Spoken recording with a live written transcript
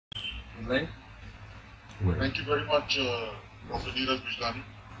Right? Thank you very much, Dr. Neeraj Bijlani.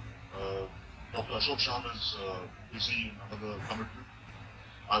 Dr. Ashok Sham is busy in another commitment.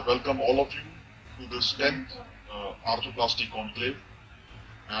 I welcome all of you to this 10th Arthroplasty Conclave,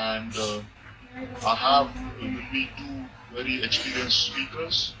 and I have with me two very experienced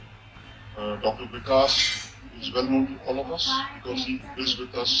speakers. Dr. Vikas is well known to all of us because he is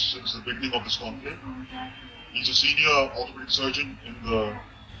with us since the beginning of this conclave. He's a senior orthopedic surgeon in the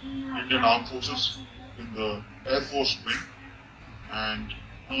Indian Armed Forces in the Air Force wing, and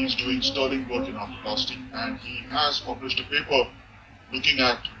he is doing sterling work in arthroplasty, and he has published a paper looking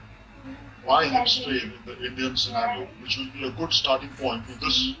at why hip strain in the Indian scenario, which will be a good starting point to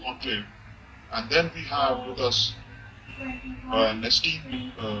this conclave. And then we have with us an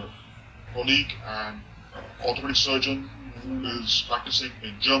esteemed colleague and orthopedic surgeon who is practicing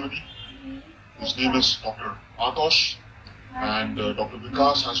in Germany. His name is Dr. Artosh, and Dr.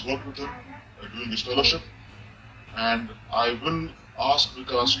 Vikas has worked with him doing his fellowship. And I will ask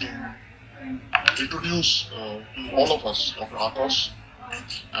Vikas to introduce to all of us Dr. Artosh,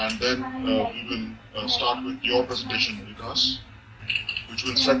 and then we will start with your presentation, Vikas, which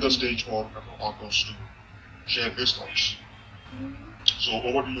will set the stage for Dr. Artosh to share his thoughts. So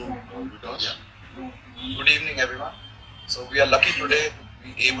over to you, Vikas. Yeah. Good evening, everyone. So we are lucky today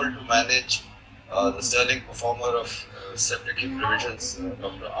to be able to manage the sterling performer of septic hip revisions,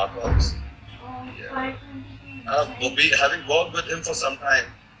 Dr. Arthroplasty. Yeah. Having worked with him for some time,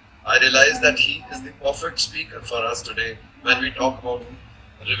 I realized that he is the perfect speaker for us today when we talk about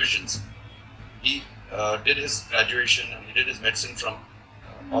revisions. He did his graduation and he did his medicine from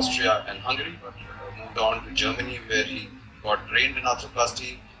Austria and Hungary, but moved on to Germany where he got trained in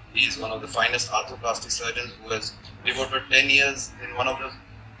arthroplasty. He is one of the finest arthroplasty surgeons who has devoted 10 years in one of the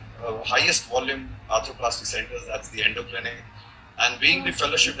highest volume arthroplasty centers, that's the Endo Clinic. And being the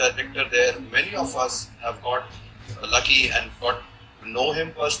fellowship director there, many of us have got lucky and got to know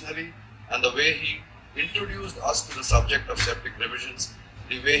him personally, and the way he introduced us to the subject of septic revisions,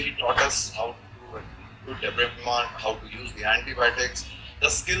 the way he taught us how to do debridement, how to use the antibiotics, the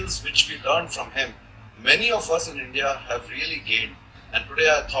skills which we learned from him, many of us in India have really gained. And today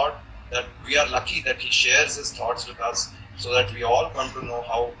I thought that we are lucky that he shares his thoughts with us so that we all come to know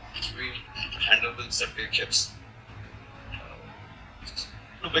how we handle the septic hips.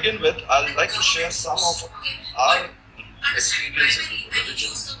 To begin with, I'd like to share some of our experiences with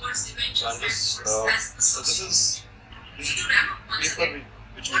revisions. So this is the paper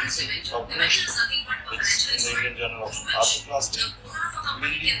which we recently published. It's in the Indian Journal of Arthroplasty. We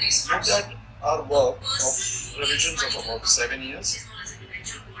looked at our work of revisions of about 7 years.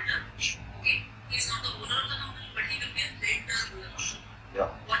 Yeah.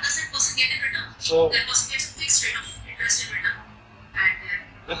 What does that person get in return? So, that person gets a fixed rate of interest in return.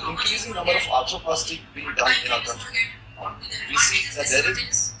 With increasing number of arthroplasty being done in our country, we see that there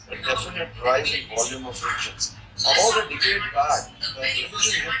is a definite rise in volume of revisions. About a decade back, the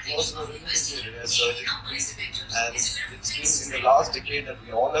revision hip was a relatively rare surgery, and it's been in the last decade that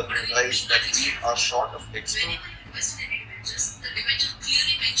we all have realized that we are short of experts.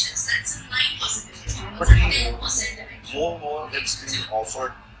 But more hips being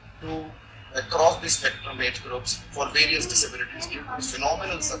offered to across the spectrum age groups for various disabilities due to the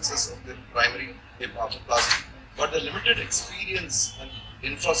phenomenal success of the primary hip arthroplasty. But the limited experience and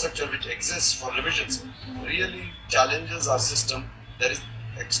infrastructure which exists for revisions really challenges our system. There is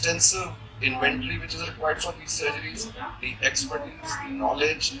extensive inventory which is required for these surgeries. The expertise, the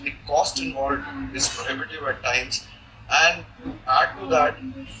knowledge, the cost involved is prohibitive at times. And to add to that,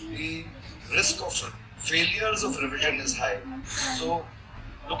 the risk of failures of revision is high. So,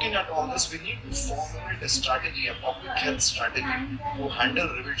 looking at all this, we need to formulate a strategy, a public health strategy to handle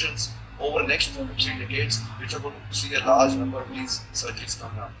revisions over the next 2 to 3 decades, which are going to see a large number of these surgeries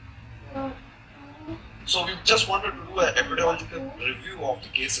come down. So we just wanted to do an epidemiological review of the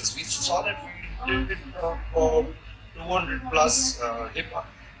cases. We saw that we did 200 plus hip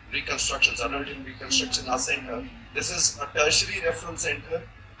reconstructions, adult hip reconstruction in our center. This is a tertiary referral center,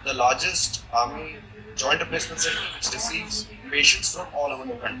 the largest army joint replacement center which receives patients from all over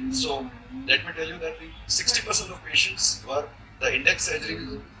the country. So let me tell you that 60% of patients were the index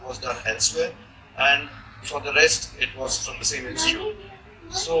surgery was done elsewhere, and for the rest it was from the same institute.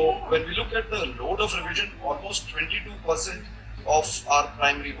 So when we look at the load of revision, almost 22% of our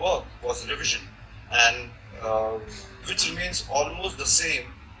primary work was revision, and which remains almost the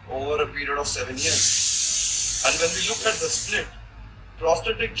same over a period of 7 years. And when we look at the split,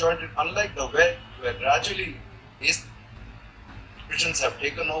 prosthetic joint, unlike the wet, where gradually these revisions have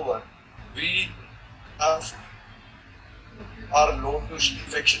taken over, we have our load to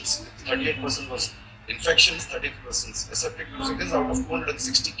infections. 38% was infections, 30% aseptic. So this is out of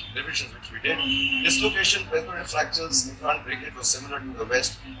 260 revisions which we did. Dislocation, perforated fractures, implant breakage was similar to the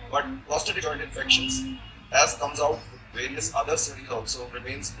West, but prosthetic joint infections, as comes out with various other studies also,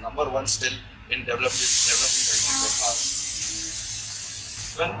 remains number one still in developing countries of ours.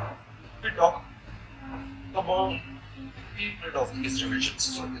 When we talk about period of these revisions,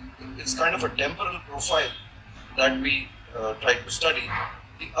 so it's kind of a temporal profile that we try to study.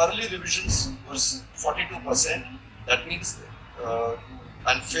 The early revisions was 42%. That means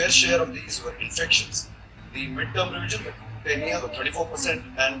and fair share of these were infections. The midterm revision, the 10 years, were 34%,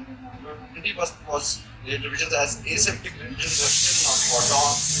 and 20% was late revisions, as aseptic revisions are still not caught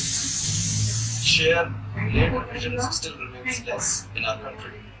on. Share late revisions still remains less in our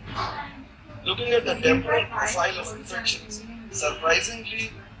country. Looking at the temporal profile of infections,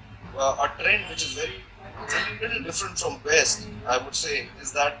 surprisingly, a trend which is a little different from West, I would say,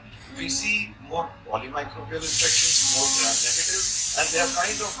 is that we see more polymicrobial infections, more gram-negative, and they are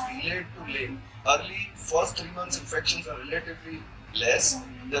kind of delayed to late. Early first 3 months infections are relatively less.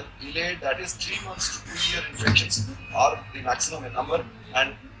 The delayed, that is 3 months to 2 year infections, are the maximum in number,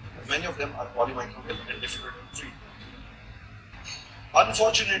 and many of them are polymicrobial and difficult to treat.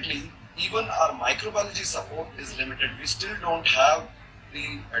 Unfortunately, even our microbiology support is limited. We still don't have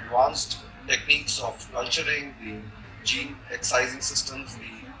the advanced techniques of culturing, the gene excising systems,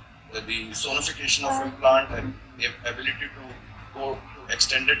 the sonification of implant, and the ability to go to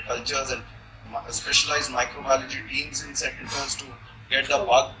extended cultures and specialized microbiology teams in centers to get the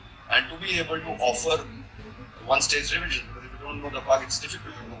bug and to be able to offer one-stage revision. Because if you don't know the bug, it's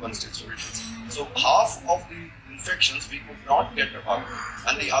difficult to do one-stage revisions. So half of the infections we could not get the bug,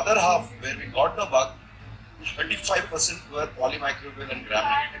 and the other half where we got the bug, 35% were polymicrobial and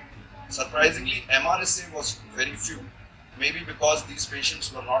gram-negative. Surprisingly, MRSA was very few, maybe because these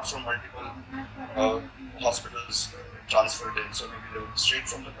patients were not from multiple hospitals transferred in, so maybe they were straight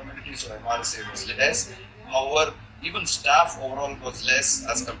from the community, so MRSA was less. However, even staph overall was less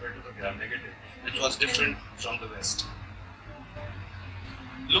as compared to the gram-negative, which was different from the West.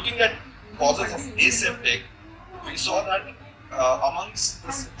 Looking at causes of aseptic, we saw that amongst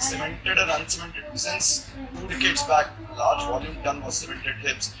the cemented and uncemented, since 2 decades back, large volume done was cemented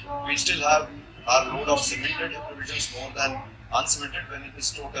hips, we still have our load of cemented hip revisions more than uncemented when it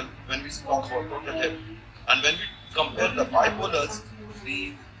is total, when we talk about total hip. And when we compare the bipolars,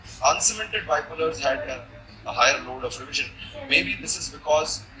 the uncemented bipolars had a higher load of revision. Maybe this is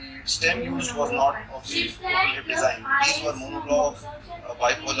because the stem used was not of the total hip design. These were monoblock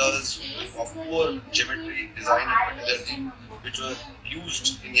bipolars of poor geometry, design and metallurgy, which were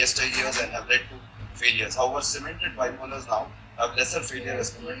used in yesteryears and have led to failures. However, cemented bipolars now have lesser failure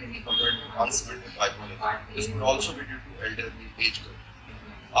as compared to uncemented bipolars. This could also be due to elderly age group.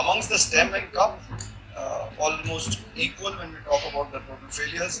 Amongst the stem and cup, almost equal when we talk about the total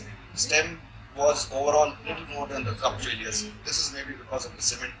failures. Stem was overall little more than the cup failures. This is maybe because of the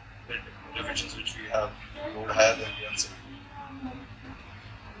cemented revisions which we have load higher than the uncemented.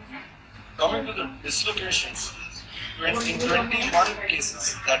 Coming to the dislocations, in 21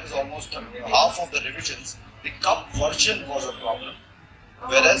 cases, that is almost half of the revisions, the cup version was a problem,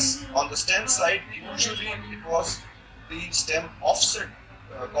 whereas on the stem side, usually it was the stem offset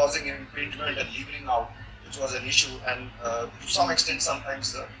causing impingement and levering out, which was an issue, and to some extent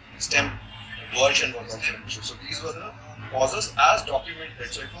sometimes the stem version was also an issue. So these were the causes as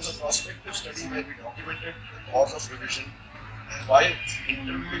documented. So it was a prospective study where we documented the cause of revision by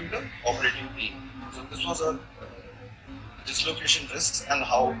interviewing the operating team. So this was a dislocation risks and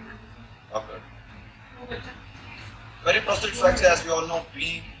how it occurred. Periprosthetic fracture, as we all know,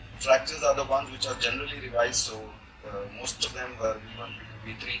 B fractures are the ones which are generally revised. So most of them were B1,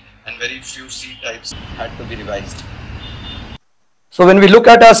 B2, B3, and very few C types had to be revised. So when we look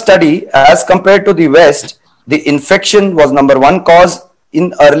at our study as compared to the West, the infection was number one cause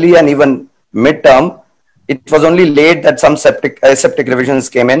in early and even midterm. It was only late that some aseptic revisions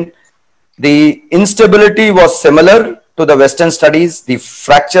came in. The instability was similar to the Western studies. The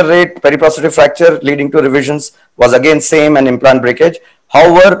fracture rate, periprosthetic fracture leading to revisions, was again same, and implant breakage.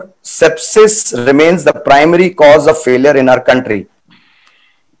 However, sepsis remains the primary cause of failure in our country.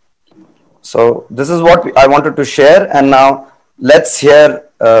 So this is what I wanted to share, and now let's hear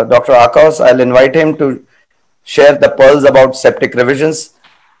Dr. Akash. I'll invite him to share the pearls about septic revisions,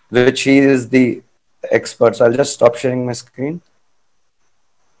 which he is the expert. So I'll just stop sharing my screen.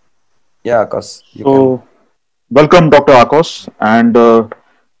 Yeah, Akash. So, welcome, Dr. Akash, and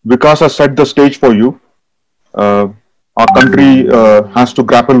Vikas has set the stage for you. Our country has to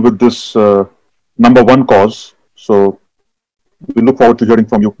grapple with this number one cause. So, we look forward to hearing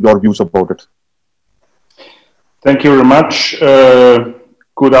from you, your views about it. Thank you very much.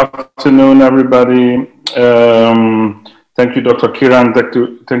 Good afternoon, everybody. Thank you, Dr. Kiran.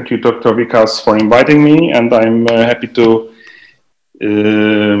 Thank you, Dr. Vikas, for inviting me, and I'm happy to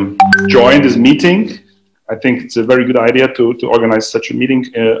join this meeting. I think it's a very good idea to organize such a meeting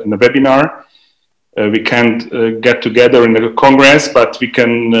in a webinar. We can't get together in a congress, but we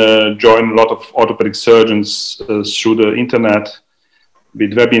can join a lot of orthopedic surgeons through the internet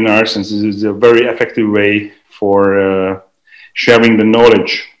with webinars, and this is a very effective way for sharing the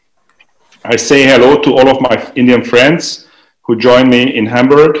knowledge. I say hello to all of my Indian friends who joined me in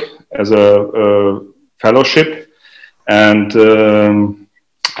Hamburg as a fellowship, and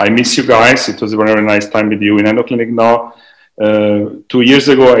I miss you guys. It was a very nice time with you in Endoclinic now. 2 years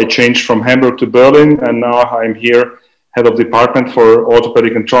ago, I changed from Hamburg to Berlin, and now I'm here, head of department for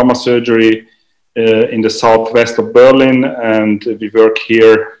orthopedic and trauma surgery in the southwest of Berlin, and we work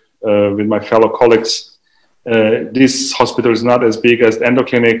here with my fellow colleagues. This hospital is not as big as the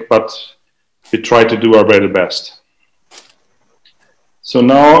Endoclinic, but we try to do our very best. So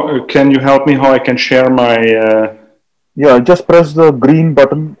now, can you help me how I can share my... Yeah, just press the green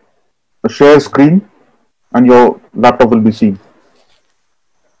button, share screen, and your laptop will be seen.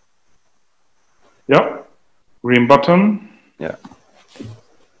 Yeah, green button. Yeah.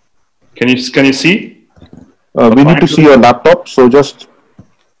 Can you see? We need to see your laptop, so just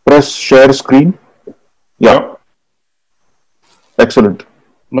press share screen. Yeah. Excellent.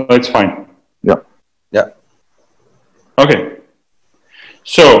 No, it's fine. Yeah. Yeah. Okay.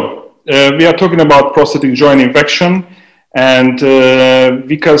 So we are talking about prosthetic joint infection, and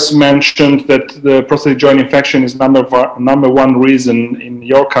Vikas mentioned that the prosthetic joint infection is number one reason in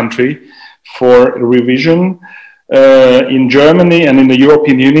your country for revision. In Germany and in the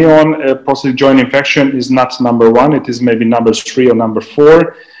European Union, prosthetic joint infection is not number one. It is maybe number 3 or number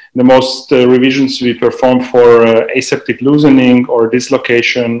 4. The most revisions we perform for aseptic loosening or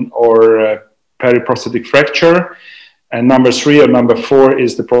dislocation or periprosthetic fracture. And number 3 or number 4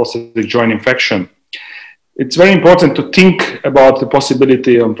 is the prosthetic joint infection. It's very important to think about the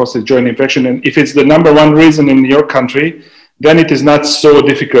possibility of prosthetic joint infection. And if it's the number one reason in your country, then it is not so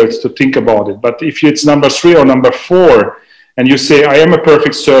difficult to think about it. But if it's number 3 or number 4, and you say, I am a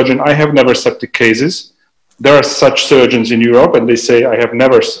perfect surgeon, I have never septic cases. There are such surgeons in Europe, and they say, I have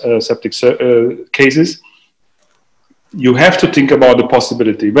never septic cases. You have to think about the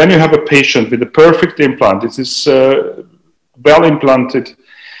possibility. When you have a patient with a perfect implant, it is well implanted,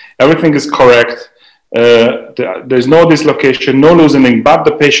 everything is correct, there's no dislocation, no loosening, but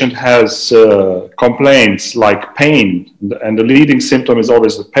the patient has complaints like pain, and the leading symptom is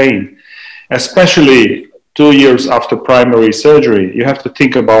always the pain, especially 2 years after primary surgery. You have to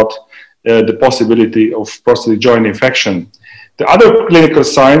think about the possibility of prosthetic joint infection. The other clinical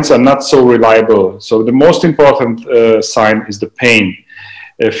signs are not so reliable. So the most important sign is the pain.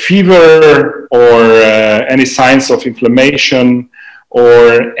 Fever or any signs of inflammation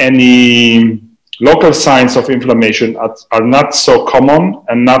or any local signs of inflammation are not so common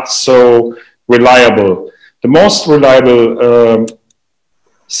and not so reliable. The most reliable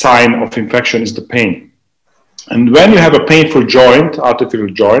sign of infection is the pain. And when you have a painful joint, artificial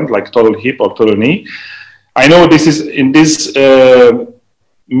joint, like total hip or total knee, I know this is in this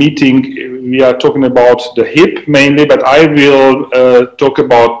meeting, we are talking about the hip mainly, but I will talk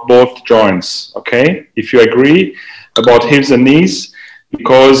about both joints, okay? If you agree, about hips and knees,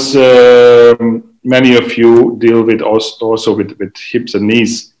 because many of you deal with also with hips and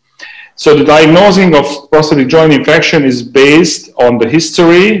knees. So the diagnosing of prosthetic joint infection is based on the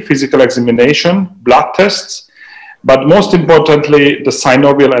history, physical examination, blood tests, but most importantly, the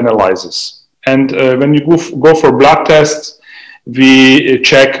synovial analysis. And when you go for blood tests, we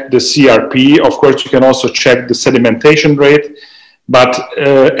check the CRP. Of course, you can also check the sedimentation rate. But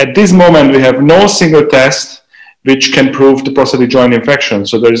at this moment, we have no single test which can prove the prosthetic joint infection.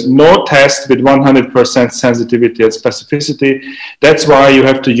 So there is no test with 100% sensitivity and specificity. That's why you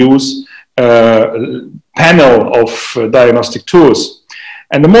have to use a panel of diagnostic tools.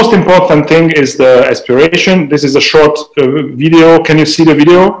 And the most important thing is the aspiration. This is a short video. Can you see the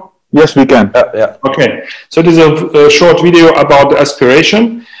video? Yes, we can. Yeah. Okay. So this is a short video about the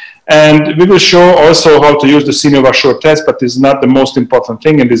aspiration. And we will show also how to use the Synovasure test, but it's not the most important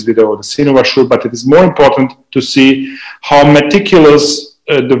thing in this video, the Synovasure, but it is more important to see how meticulous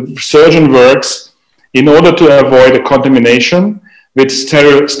the surgeon works in order to avoid a contamination with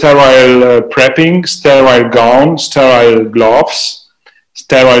sterile prepping, sterile gown, sterile gloves,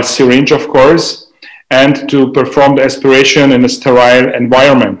 sterile syringe, of course, and to perform the aspiration in a sterile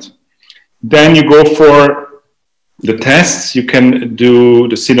environment. Then you go for the tests. You can do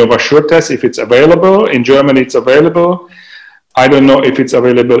the Sinovasure test if it's available. In Germany, it's available. I don't know if it's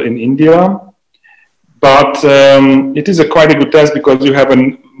available in India, but it is quite a good test because you have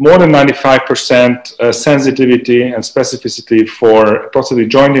more than 95% sensitivity and specificity for prosthetic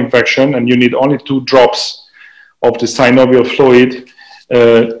joint infection, and you need only 2 drops of the synovial fluid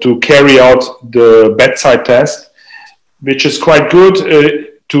to carry out the bedside test, which is quite good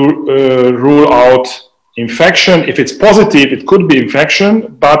to rule out infection. If it's positive, it could be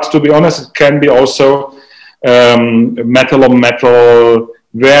infection, but to be honest, it can be also metal on metal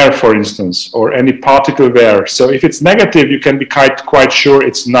wear, for instance, or any particle wear. So if it's negative, you can be quite sure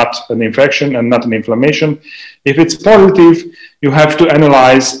it's not an infection and not an inflammation. If it's positive, you have to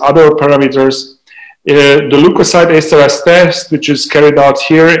analyze other parameters. The leukocyte esterase test, which is carried out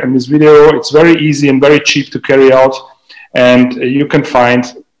here in this video, it's very easy and very cheap to carry out, and you can find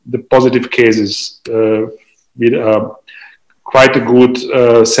the positive cases with quite a good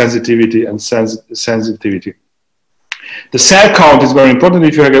sensitivity and sensitivity. The cell count is very important.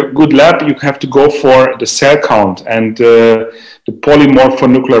 If you have a good lab, you have to go for the cell count and the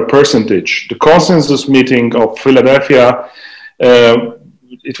polymorphonuclear percentage. The consensus meeting of Philadelphia,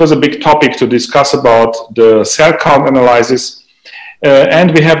 it was a big topic to discuss about the cell count analysis.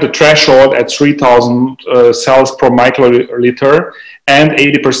 And we have the threshold at 3,000 cells per microliter and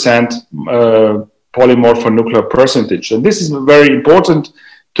 80% polymorphonuclear percentage. And this is very important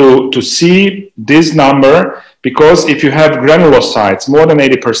to see this number, because if you have granulocytes more than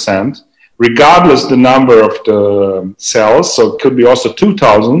 80%, regardless the number of the cells, so it could be also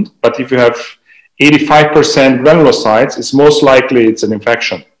 2,000, but if you have 85% granulocytes, it's most likely it's an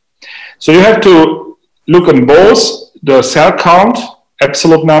infection. So you have to look on both the cell count,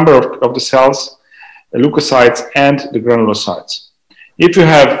 absolute number of the cells, the leukocytes, and the granulocytes. If you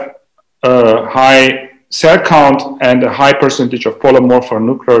have a high cell count and a high percentage of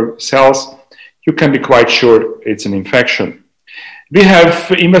polymorphonuclear cells, you can be quite sure it's an infection. We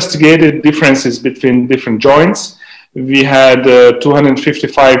have investigated differences between different joints. We had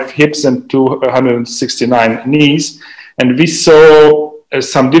 255 hips and 269 knees, and we saw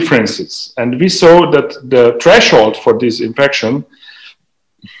some differences. And we saw that the threshold for this infection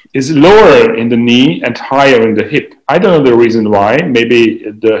is lower in the knee and higher in the hip. I don't know the reason why. Maybe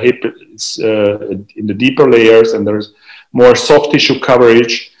the hip is in the deeper layers and there's more soft tissue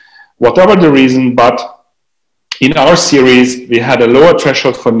coverage, whatever the reason. But in our series, we had a lower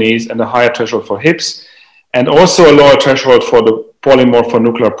threshold for knees and a higher threshold for hips, and also a lower threshold for the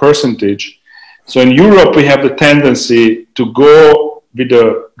polymorphonuclear percentage. So in Europe, we have the tendency to go with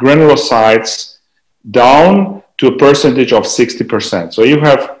the granulocytes down to a percentage of 60%. So you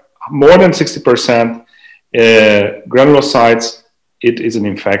have more than 60% granulocytes, it is an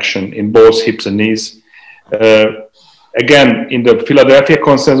infection in both hips and knees. Again, in the Philadelphia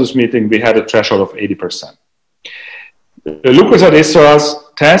consensus meeting, we had a threshold of 80%. The leukocyte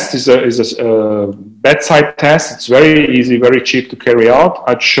esterase test is a bedside test. It's very easy, very cheap to carry out.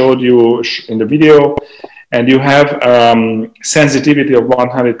 I showed you in the video, and you have sensitivity of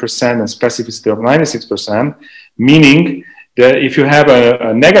 100% and specificity of 96%, meaning that if you have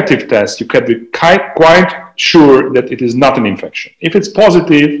a negative test, you can be quite sure that it is not an infection. If it's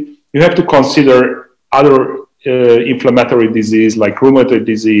positive, you have to consider other inflammatory disease like rheumatoid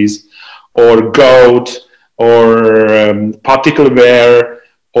disease or gout or particle wear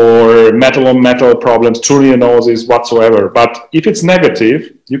or metal on metal problems, trichinosis, whatsoever. But if it's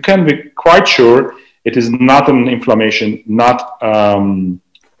negative, you can be quite sure it is not an inflammation, not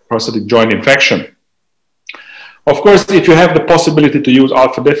prosthetic joint infection. Of course, if you have the possibility to use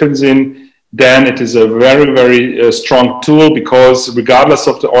alpha-defensin, then it is a very, very strong tool, because regardless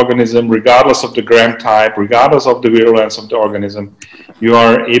of the organism, regardless of the gram type, regardless of the virulence of the organism, you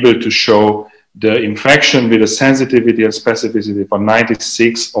are able to show the infection with a sensitivity and specificity for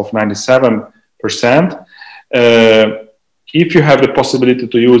 96 of 97%. If you have the possibility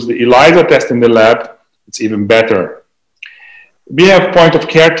to use the ELISA test in the lab, it's even better. We have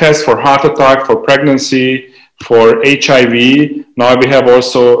point-of-care tests for heart attack, for pregnancy, for HIV. Now we have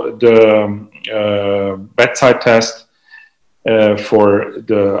also the bedside test for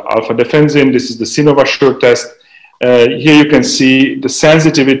the alpha-defensin. This is the Sinovasure test. Here you can see the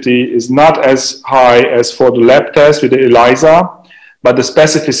sensitivity is not as high as for the lab test with the ELISA, but the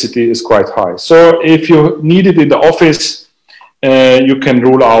specificity is quite high. So if you need it in the office, you can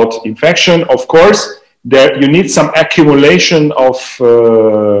rule out infection. Of course, you need some accumulation of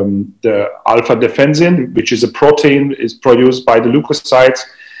the alpha-defensin, which is a protein is produced by the leukocytes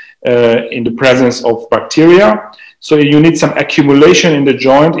in the presence of bacteria. So you need some accumulation in the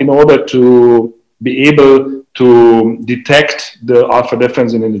joint in order to be able to detect the alpha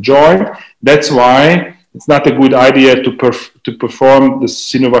defensin in the joint. That's why it's not a good idea to perform the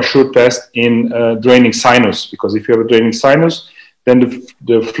Synovasure test in draining sinus, because if you have a draining sinus, then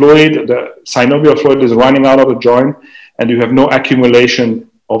the fluid, the synovial fluid is running out of the joint and you have no accumulation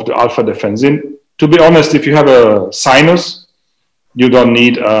of the alpha defensin. To be honest, if you have a sinus, you don't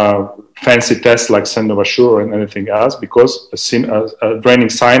need a fancy test like Synovasure and anything else, because a draining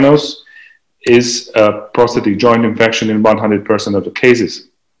sinus is a prosthetic joint infection in 100% of the cases.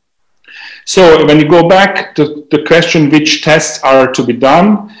 So when you go back to the question which tests are to be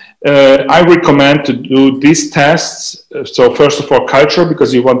done, I recommend to do these tests. So first of all, culture,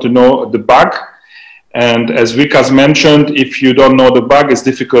 because you want to know the bug. And as Vikas mentioned, if you don't know the bug, it's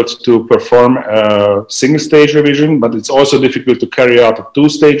difficult to perform a single-stage revision, but it's also difficult to carry out a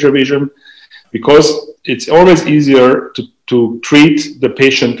two-stage revision, because it's always easier to treat the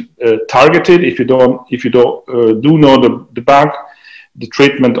patient targeted. If you do know the bug, the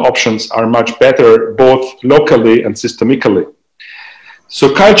treatment options are much better, both locally and systemically.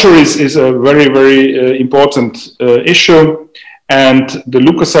 So culture is a very, very important issue. And the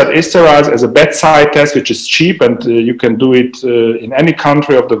leukocyte esterase as a bedside test, which is cheap, and you can do it in any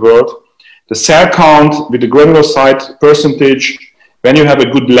country of the world. The cell count with the granulocyte percentage, when you have a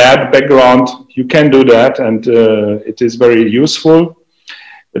good lab background, you can do that, and it is very useful.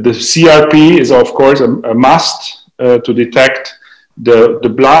 The CRP is, of course, a must to detect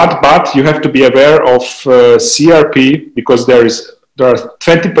the blood, but you have to be aware of CRP, because there are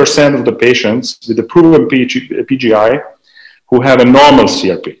 20% of the patients with the proven PGI who have a normal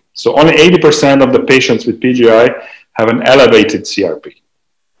CRP. So only 80% of the patients with PGI have an elevated CRP.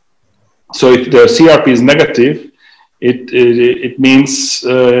 So if the CRP is negative, it means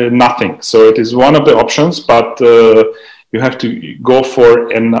nothing. So it is one of the options, but you have to go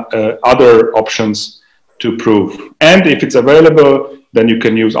for other options to prove. And if it's available, then you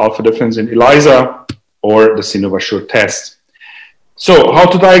can use alpha defensin ELISA or the Synovasure test. So how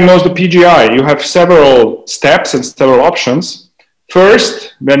to diagnose the PGI? You have several steps and several options.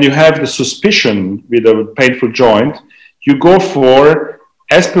 First, when you have the suspicion with a painful joint, you go for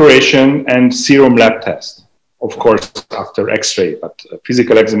aspiration and serum lab test. Of course, after X-ray, but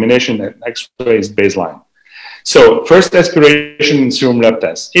physical examination and X-ray is baseline. So first, aspiration and serum lab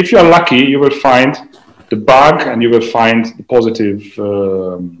test. If you are lucky, you will find the bug and you will find the positive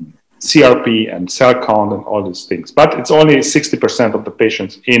CRP and cell count and all these things. But it's only 60% of the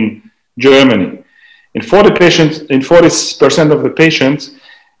patients in Germany. In 40% of the patients,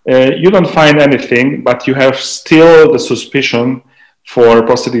 you don't find anything, but you have still the suspicion for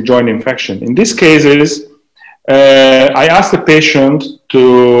prosthetic joint infection. In these cases, I ask the patient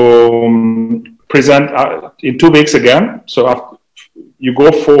to present in 2 weeks again. So you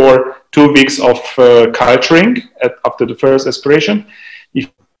go for 2 weeks of culturing after the first aspiration.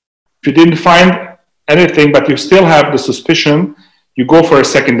 If you didn't find anything, but you still have the suspicion, you go for a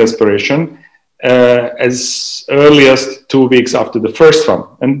second aspiration as early as 2 weeks after the first one.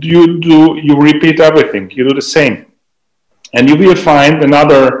 And you repeat everything, you do the same. And you will find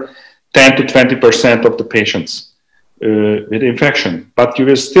another 10 to 20% of the patients with infection. But you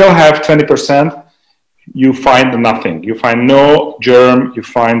will still have 20%, you find nothing. You find no germ, you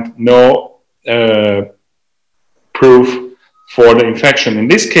find no proof for the infection. In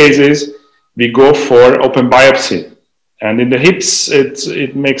these cases, we go for open biopsy. And in the hips,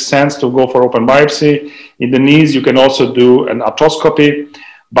 it makes sense to go for open biopsy. In the knees, you can also do an arthroscopy,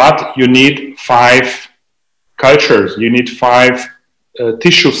 but you need 5 cultures. You need 5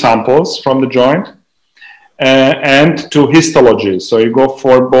 tissue samples from the joint and 2 histologies. So you go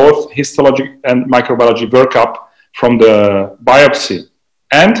for both histology and microbiology workup from the biopsy.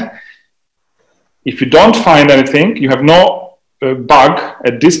 And if you don't find anything, you have no bug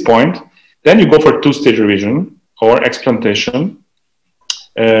at this point, then you go for 2-stage revision or explantation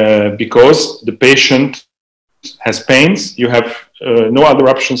because the patient has pains, you have no other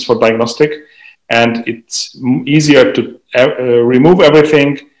options for diagnostic, and it's easier to remove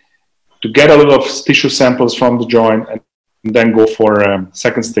everything, to get a lot of tissue samples from the joint, and then go for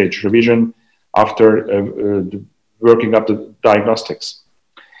second stage revision after working up the diagnostics.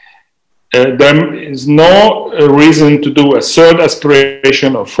 There is no reason to do a 3rd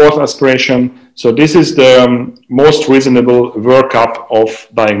aspiration or 4th aspiration. So this is the most reasonable workup of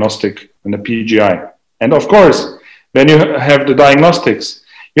diagnostic in the PGI. And of course, when you have the diagnostics,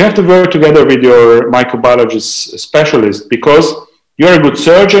 you have to work together with your microbiologist specialist, because you're a good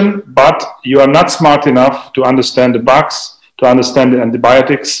surgeon, but you are not smart enough to understand the bugs, to understand the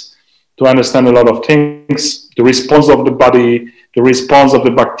antibiotics, to understand a lot of things, the response of the body, the response of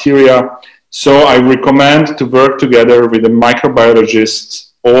the bacteria. So I recommend to work together with a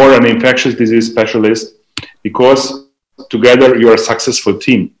microbiologist or an infectious disease specialist, because together you are a successful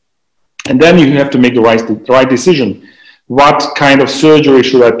team. And then you have to make the right decision. What kind of surgery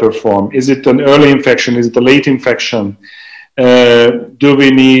should I perform? Is it an early infection? Is it a late infection? Do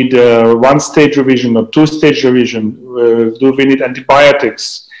we need one-stage revision or two-stage revision? Do we need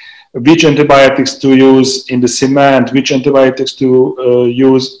antibiotics? Which antibiotics to use in the cement? Which antibiotics to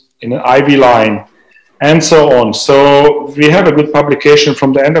use in an IV line? And so on. So we have a good publication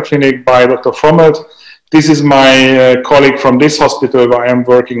from the Endo Clinic by Dr. Frommelt. This is my colleague from this hospital where I am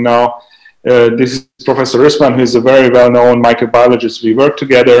working now. This is Professor Usman, who is a very well-known microbiologist. We work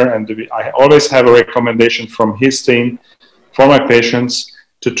together, and I always have a recommendation from his team for my patients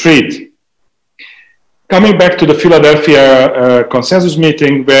to treat. Coming back to the Philadelphia consensus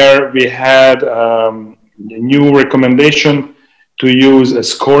meeting, where we had a new recommendation to use a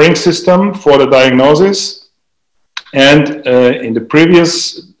scoring system for the diagnosis. And in the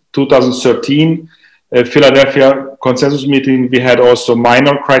previous 2013 Philadelphia consensus meeting, we had also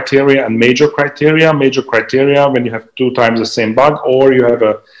minor criteria and major criteria. Major criteria when you have 2 times the same bug or you have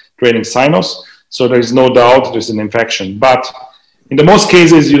a draining sinus. So there is no doubt there's an infection. But in the most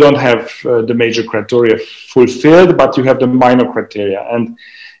cases, you don't have the major criteria fulfilled, but you have the minor criteria. And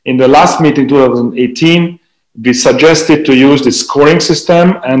in the last meeting, 2018, we suggested to use the scoring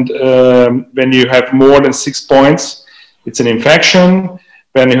system. And when you have more than 6 points, it's an infection.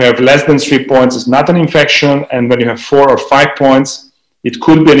 When you have less than 3 points, it's not an infection. And when you have 4 or 5 points, it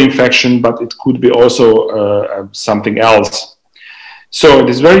could be an infection, but it could be also something else. So it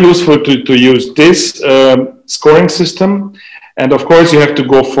is very useful to use this scoring system. And of course, you have to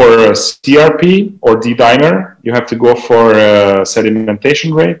go for a CRP or D-dimer. You have to go for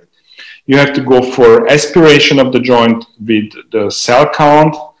sedimentation rate. You have to go for aspiration of the joint with the cell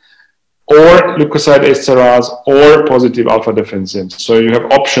count, or leukocyte esterase, or positive alpha defensin. So you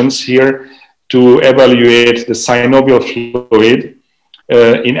have options here to evaluate the synovial fluid.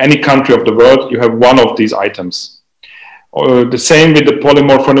 In any country of the world, you have one of these items. The same with the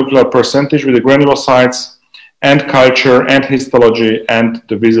polymorphonuclear percentage with the granulocytes, and culture, and histology, and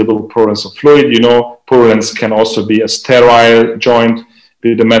the visible purulence of fluid. You know, purulence can also be a sterile joint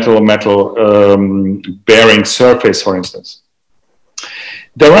with the metal bearing surface, for instance.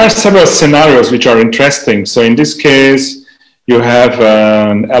 There are several scenarios which are interesting. So in this case, you have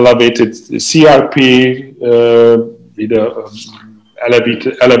an elevated CRP with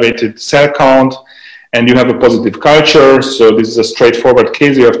an elevated cell count, and you have a positive culture. So this is a straightforward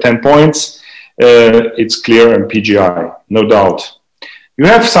case. You have 10 points. It's clear and PGI, no doubt. You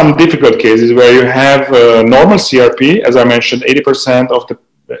have some difficult cases where you have normal CRP. As I mentioned, 80% of the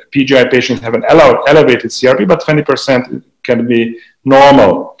PGI patients have an elevated CRP, but 20% can be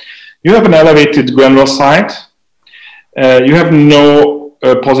normal. You have an elevated granulocyte. You have no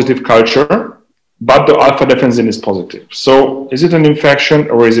positive culture, but the alpha defensin is positive. So is it an infection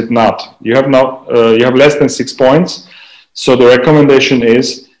or is it not? You have less than 6 points. So the recommendation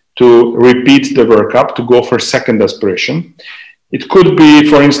is to repeat the workup, to go for second aspiration. It could be,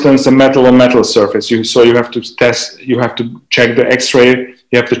 for instance, a metal-on-metal surface. So you have to test, you have to check the X-ray,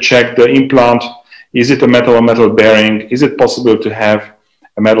 you have to check the implant. Is it a metal-on-metal bearing? Is it possible to have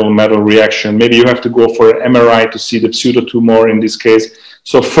a metal-on-metal reaction? Maybe you have to go for an MRI to see the pseudotumor in this case.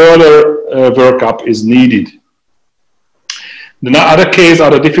 So further workup is needed. The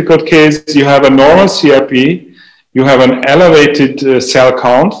other difficult case, you have a normal CRP, you have an elevated cell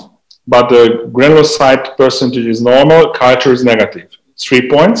count, but the granulocyte percentage is normal, culture is negative. 3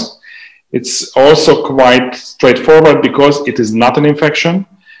 points. It's also quite straightforward because it is not an infection.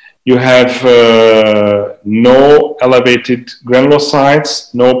 You have no elevated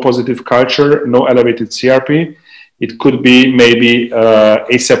granulocytes, no positive culture, no elevated CRP. It could be maybe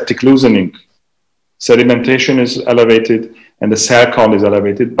aseptic loosening. Sedimentation is elevated and the cell count is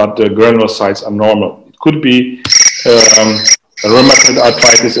elevated, but the granulocytes are normal. It could be rheumatoid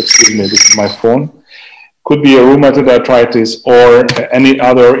arthritis, excuse me, this is my phone. Could be a rheumatoid arthritis or any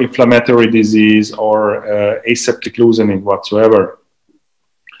other inflammatory disease or aseptic loosening whatsoever.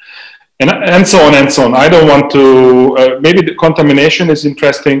 And so on and so on. I don't want to, maybe the contamination is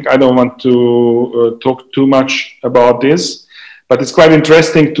interesting. I don't want to talk too much about this, but it's quite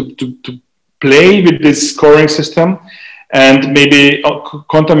interesting to play with this scoring system. And maybe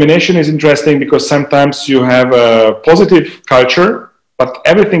contamination is interesting because sometimes you have a positive culture, but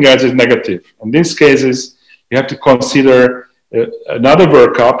everything else is negative. In these cases, you have to consider another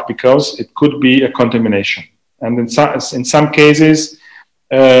workup because it could be a contamination. And in some cases,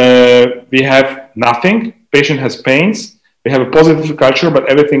 we have nothing. Patient has pains, We have a positive culture, but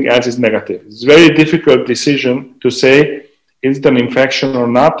everything else is negative. It's a very difficult decision to say, is it an infection or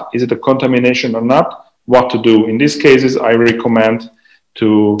not? Is it a contamination or not? What to do? In these cases, I recommend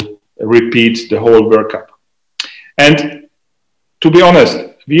to repeat the whole workup. And to be honest,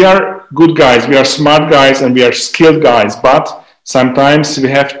 we are good guys, we are smart guys, and we are skilled guys, but sometimes we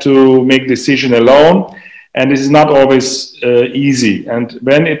have to make decision alone, and this is not always easy. And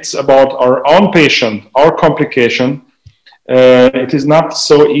when it's about our own patient, our complication, it is not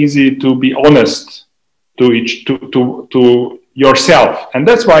so easy to be honest to yourself. And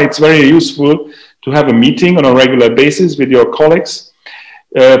that's why it's very useful to have a meeting on a regular basis with your colleagues.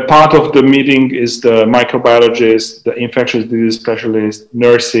 Part of the meeting is the microbiologist, the infectious disease specialist,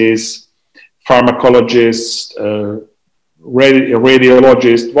 nurses, pharmacologists,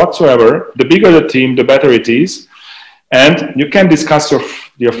 radiologists, whatsoever. The bigger the team, the better it is. And you can discuss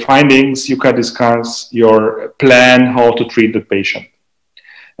your findings, you can discuss your plan, how to treat the patient.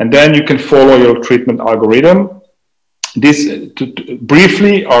 And then you can follow your treatment algorithm.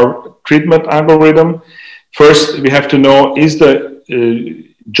 Briefly, our treatment algorithm, first we have to know, is the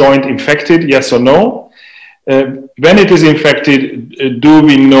joint infected, yes or no? When it is infected, do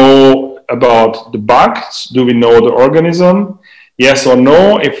we know about the bugs? Do we know the organism? Yes or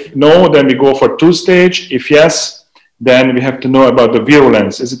no? If no, then we go for 2-stage. If yes, then we have to know about the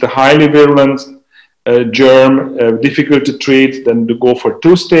virulence. Is it a highly virulent germ, difficult to treat? Then to go for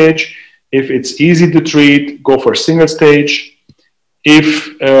 2-stage. If it's easy to treat, go for 1-stage.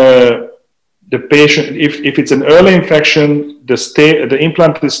 If the patient, if it's an early infection, the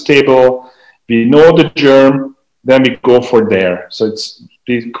implant is stable, we know the germ, then we go for there. So it's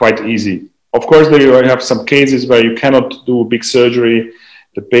quite easy. Of course, there you have some cases where you cannot do big surgery.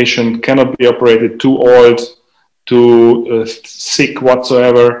 The patient cannot be operated, too old, too sick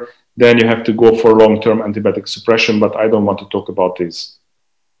whatsoever. Then you have to go for long-term antibiotic suppression, but I don't want to talk about this.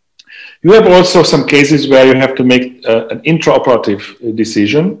 You have also some cases where you have to make an intraoperative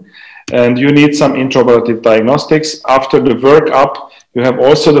decision, and you need some intraoperative diagnostics. After the workup, you have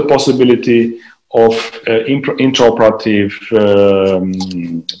also the possibility of intraoperative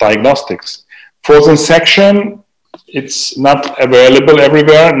diagnostics. Frozen section, it's not available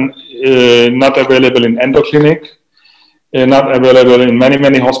everywhere, not available in endoclinic, not available in many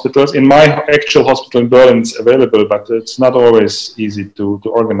available. In my actual hospital in Berlin, it's available, but it's not always easy to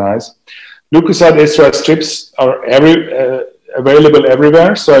organize. Leukocyte esterase strips are available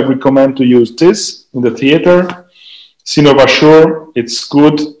everywhere, so I recommend to use this in the theater. Sinovasure, it's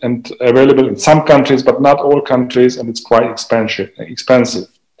good and available in some countries, but not all countries, and it's quite expensive.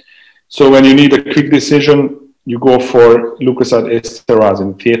 So when you need a quick decision, you go for leukocyte esterase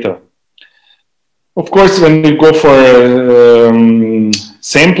in the theater. Of course, when you go for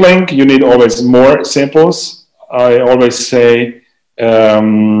sampling, you need always more samples. I always say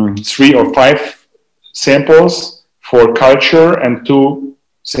 3 or 5 samples for culture and 2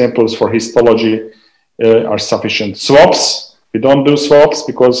 samples for histology are sufficient. Swaps, we don't do swaps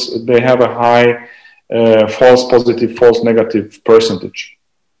because they have a high false positive, false negative percentage.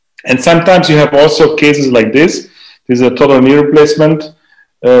 And sometimes you have also cases like this. This is a total knee replacement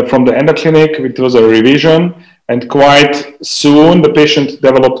from the endoclinic. It was a revision, and quite soon the patient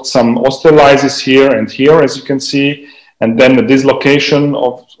developed some osteolysis here and here, as you can see, and then the dislocation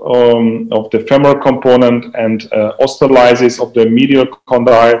of the femoral component and osteolysis of the medial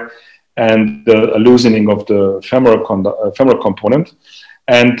condyle and the loosening of the femoral component.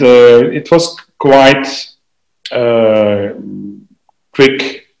 And it was quite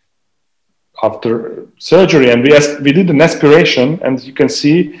quick after surgery, and we did an aspiration, and you can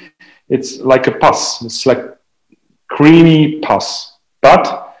see it's like a pus. It's like creamy pus.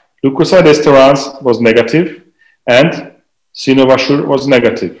 But leukocyte esterase was negative, and Sinovasure was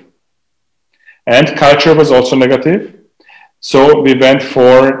negative, and culture was also negative. So we went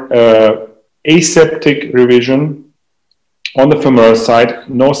for aseptic revision on the femoral side,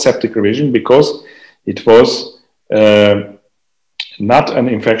 no septic revision, because it was not an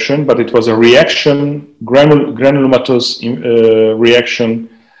infection, but it was a reaction, granulomatous reaction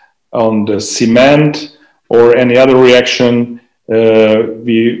on the cement or any other reaction.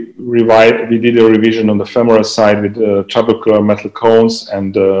 We did a revision on the femoral side with trabecular metal cones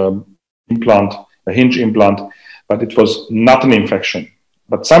and implant, a hinge implant, but it was not an infection.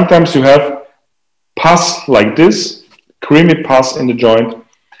 But sometimes you have pus like this, creamy pus in the joint,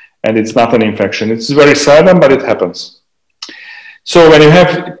 and it's not an infection. It's very seldom, but it happens. So when you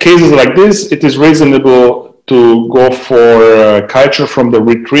have cases like this, it is reasonable to go for culture from the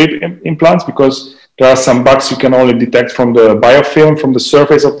retrieve implants, because there are some bugs you can only detect from the biofilm, from the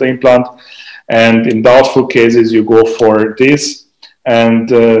surface of the implant, And in doubtful cases, you go for this. And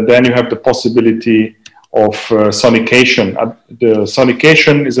then you have the possibility of sonication. The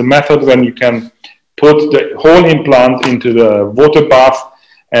sonication is a method when you can put the whole implant into the water bath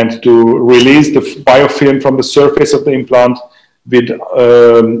and to release the biofilm from the surface of the implant with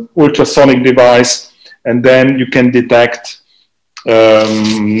ultrasonic device, and then you can detect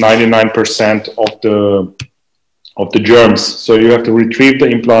 99% of the germs. So you have to retrieve the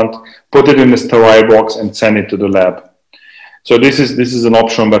implant, put it in a sterile box, and send it to the lab. So this is an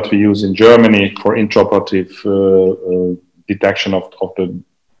option that we use in Germany for intraoperative detection of the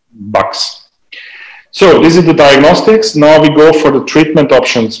bugs. So this is the diagnostics. Now we go for the treatment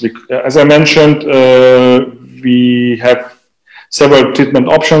options. As I mentioned, we have several treatment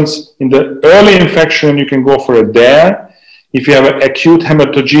options. In the early infection, you can go for a DARE. If you have an acute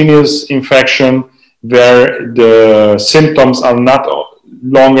hematogenous infection where the symptoms are not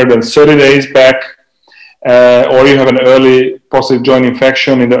longer than 30 days back, or you have an early prosthetic joint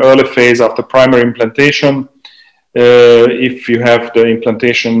infection in the early phase after primary implantation, if you have the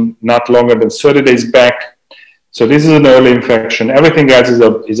implantation not longer than 30 days back. So this is an early infection. Everything else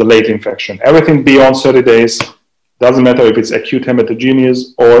is a late infection. Everything beyond 30 days, doesn't matter if it's acute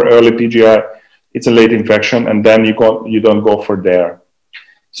hematogenous or early PGI, it's a late infection, and then you don't go for DARE.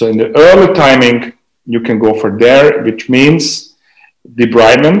 So in the early timing, you can go for DARE, which means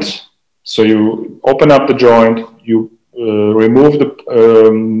debridement. So you open up the joint, you remove the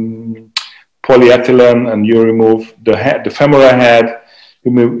polyethylene, and you remove the head, the femoral head.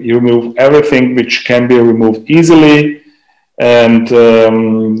 You remove everything which can be removed easily, and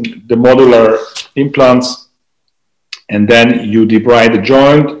the modular implants. And then you debride the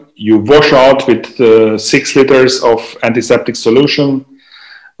joint. You wash out with 6 liters of antiseptic solution,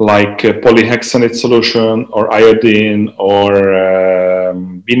 like polyhexanate solution or iodine or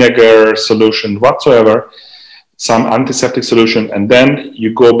vinegar solution whatsoever, some antiseptic solution, and then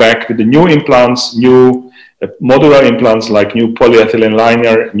you go back with the new implants, new modular implants like new polyethylene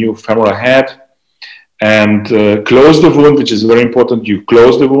liner, new femoral head, and close the wound, which is very important. You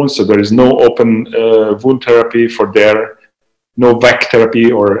close the wound, so there is no open wound therapy for there, no VAC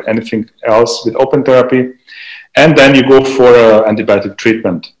therapy or anything else with open therapy, and then you go for antibiotic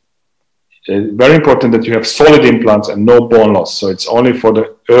treatment. Very important that you have solid implants and no bone loss, so it's only for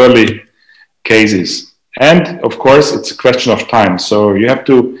the early cases. And of course, it's a question of time, so you have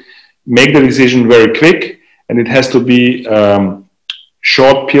to make the decision very quick, and it has to be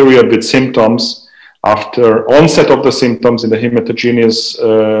short period with symptoms after onset of the symptoms in the hematogenous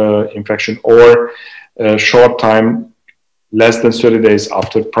infection, or short time, less than 30 days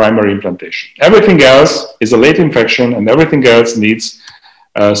after primary implantation. Everything else is a late infection, and everything else needs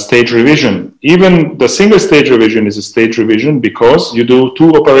stage revision. Even the single stage revision is a stage revision because you do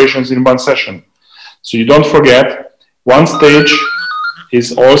 2 operations in one session. So you don't forget, one stage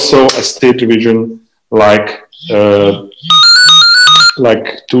is also a stage revision like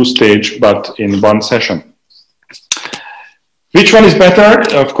 2 stage, but in one session. Which one is better?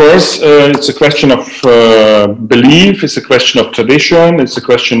 Of course, it's a question of belief, it's a question of tradition, it's a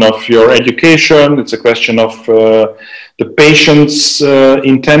question of your education, it's a question of the patient's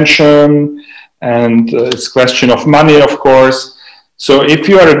intention, and it's a question of money, of course. So if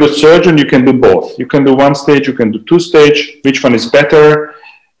you are a good surgeon, you can do both. You can do 1 stage, you can do 2 stage. Which one is better?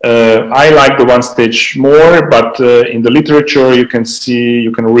 I like the 1 stage more, but in the literature you can see,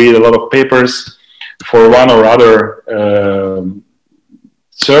 you can read a lot of papers for one or other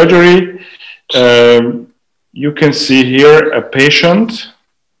surgery. You can see here a patient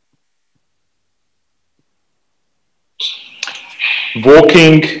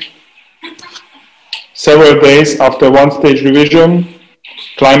walking several days after 1 stage revision,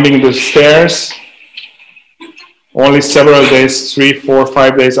 climbing the stairs, only several days, 3, 4,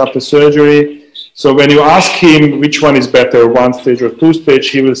 5 days after surgery. So when you ask him which one is better, 1 stage or 2 stage,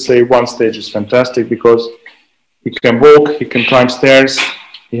 he will say 1 stage is fantastic because he can walk, he can climb stairs,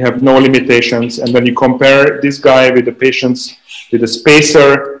 he have no limitations. And when you compare this guy with the patients with a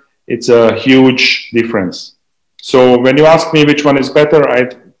spacer, it's a huge difference. So when you ask me which one is better, I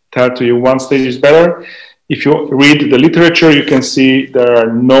tell to you 1 stage is better. If you read the literature, you can see there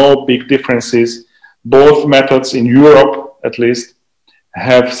are no big differences. Both methods in Europe, at least,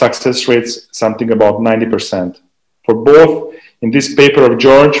 have success rates something about 90%. For both, in this paper of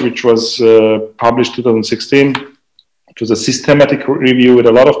George, which was published 2016, it was a systematic review with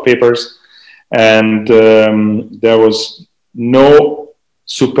a lot of papers, and there was no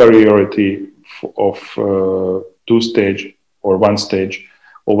superiority of 2 stage or 1 stage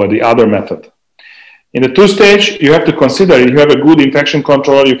over the other method. In the 2-stage, you have to consider you have a good infection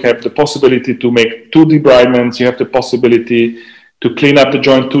control, you have the possibility to make 2 debridements, you have the possibility to clean up the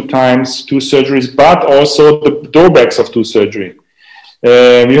joint 2 times, 2 surgeries, but also the drawbacks of 2 surgery.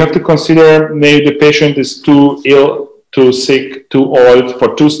 You have to consider maybe the patient is too ill, too sick, too old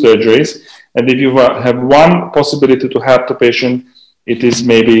for 2 surgeries. And if you have one possibility to help the patient, it is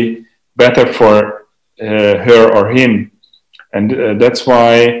maybe better for her or him. And that's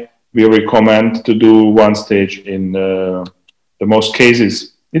why we recommend to do 1 stage in the most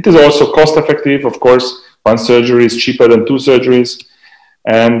cases. It is also cost effective, of course. 1 surgery is cheaper than 2 surgeries.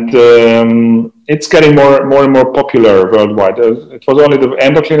 And it's getting more and more popular worldwide. It was only the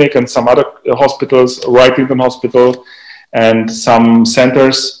Endo Clinic and some other hospitals, Wrightington Hospital, and some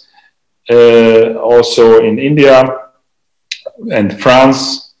centers also in India and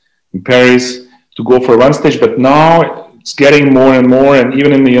France, in Paris, to go for 1 stage. But now it's getting more and more, and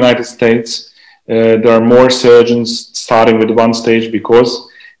even in the United States, there are more surgeons starting with 1 stage because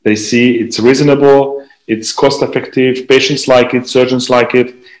they see it's reasonable, it's cost effective, patients like it, surgeons like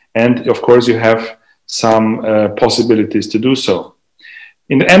it, and of course you have some possibilities to do so.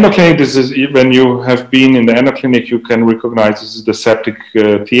 In the endo clinic, this is when you have been in the endo clinic, you can recognize this is the septic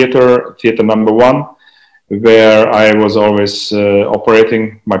theater number 1, where I was always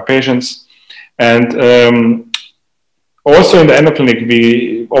operating my patients. And also in the endo clinic,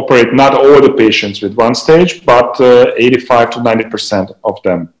 we operate not all the patients with 1 stage, but 85 to 90% of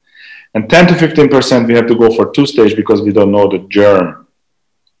them. And 10 to 15% we have to go for 2 stage because we don't know the germ.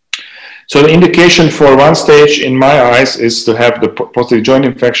 So the indication for 1 stage in my eyes is to have the prosthetic joint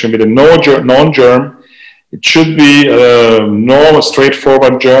infection with a non-germ. It should be a normal,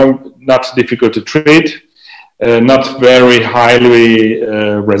 straightforward germ, not difficult to treat, not very highly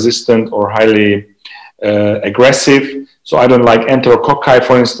resistant or highly aggressive. So I don't like enterococci,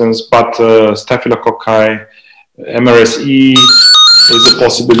 for instance, but staphylococci, MRSE is a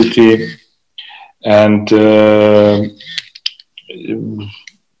possibility, and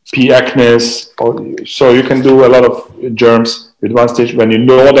P. acnes. So you can do a lot of germs with 1 stage when you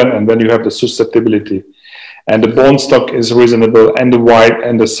know them and when you have the susceptibility. And the bone stock is reasonable, and the white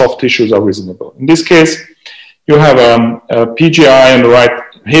and the soft tissues are reasonable. In this case, you have a PGI on the right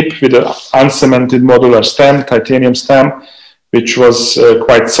hip with an uncemented modular stem, titanium stem, which was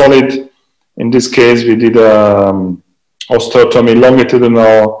quite solid. In this case, we did osteotomy,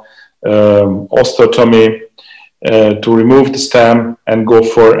 longitudinal osteotomy to remove the stem and go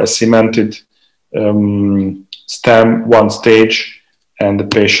for a cemented stem 1 stage, and the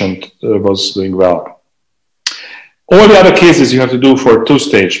patient was doing well. All the other cases you have to do for 2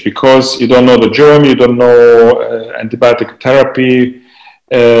 stage because you don't know the germ, you don't know antibiotic therapy,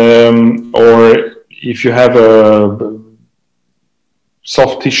 or if you have a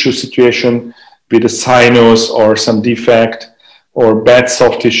soft tissue situation with a sinus or some defect or bad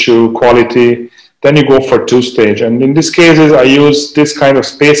soft tissue quality, then you go for 2 stage. And in these cases, I use this kind of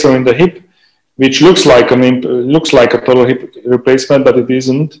spacer in the hip, which looks like a total hip replacement, but it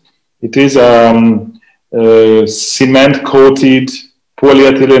isn't. It is cement-coated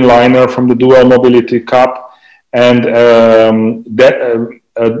polyethylene liner from the dual mobility cup, and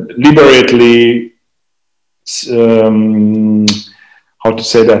deliberately, how to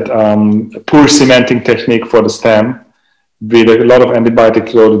say that, poor cementing technique for the stem with a lot of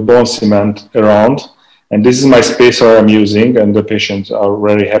antibiotic-loaded bone cement around. And this is my spacer I'm using, and the patients are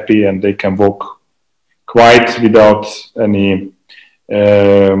very happy and they can walk quite without any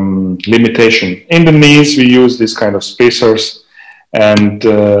limitation. In the knees, we use this kind of spacers. And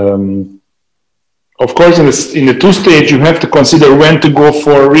of course, in the 2 stage, you have to consider when to go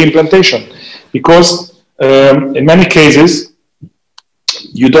for reimplantation, because in many cases,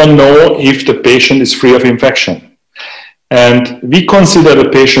 you don't know if the patient is free of infection. And we consider the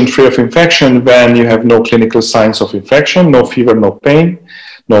patient free of infection when you have no clinical signs of infection, no fever, no pain,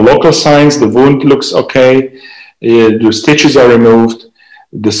 no local signs, the wound looks okay, the stitches are removed,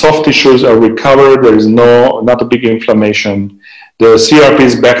 the soft tissues are recovered, there is not a big inflammation, the CRP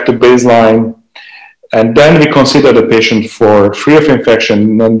is back to baseline, and then we consider the patient for free of infection,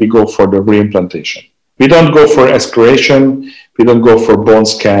 and then we go for the reimplantation. We don't go for aspiration, we don't go for bone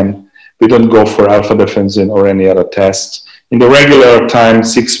scan, we don't go for alpha-defensin or any other tests. In the regular time,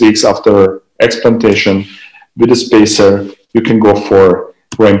 6 weeks after explantation, with a spacer, you can go for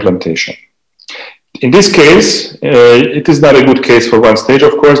reimplantation. In this case, it is not a good case for 1 stage,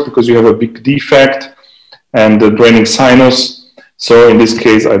 of course, because you have a big defect and a draining sinus. So in this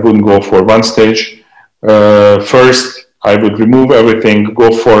case, I wouldn't go for 1 stage. First, I would remove everything, go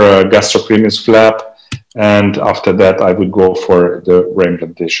for a gastrocnemius flap, and after that, I would go for the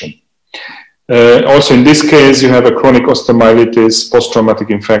reimplantation. Also, in this case, you have a chronic osteomyelitis, post-traumatic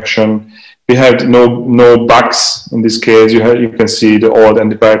infection. We had no bugs in this case. You can see the old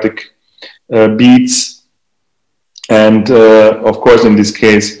antibiotic beads, and of course, in this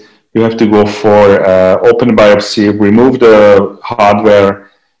case, you have to go for open biopsy, remove the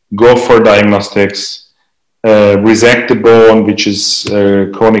hardware, go for diagnostics, resect the bone, which is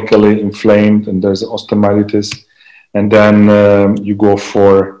chronically inflamed, and there's osteomyelitis, and then you go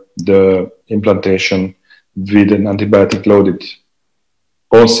for the implantation with an antibiotic-loaded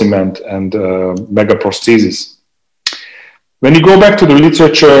bone cement and megaprosthesis. When you go back to the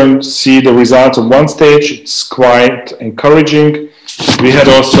literature and see the results of one stage, it's quite encouraging. We had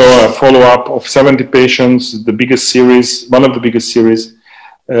also a follow-up of 70 patients, the biggest series, one of the biggest series,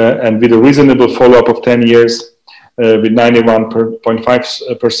 and with a reasonable follow-up of 10 years, with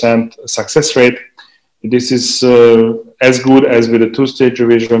 91.5% success rate. This is as good as with the two-stage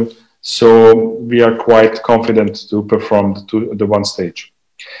revision, so we are quite confident to perform the one stage.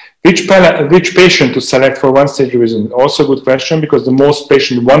 Which patient to select for one stage revision? Also a good question, because the most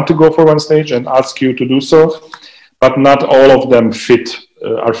patients want to go for one stage and ask you to do so, but not all of them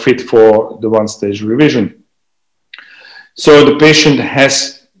are fit for the one stage revision. So the patient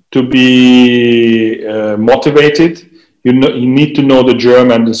has to be motivated. You need to know the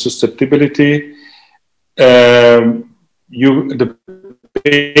germ and the susceptibility. The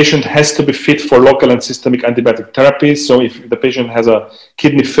patient has to be fit for local and systemic antibiotic therapy. So if the patient has a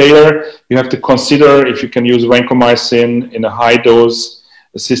kidney failure, you have to consider if you can use vancomycin in a high dose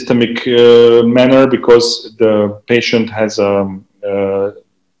systemic manner, because the patient has a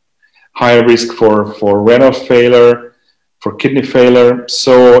higher risk for renal failure, for kidney failure.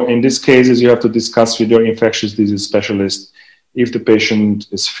 So in these cases, you have to discuss with your infectious disease specialist if the patient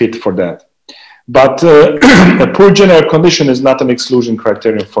is fit for that. But a poor general condition is not an exclusion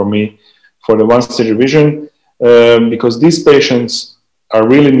criterion for me for the one-stage revision, because these patients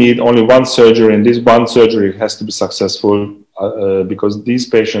really need only one surgery, and this one surgery has to be successful because these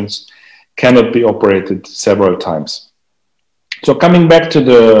patients cannot be operated several times. So coming back to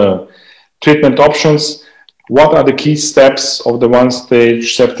the treatment options, what are the key steps of the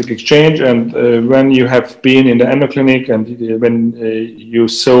one-stage septic exchange? And when you have been in the endoclinic and when you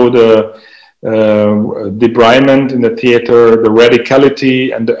saw the debridement in the theater, the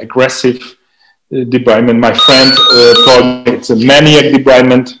radicality and the aggressive debridement. My friend told me it's a maniac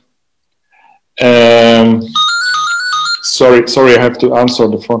debridement. Sorry, I have to answer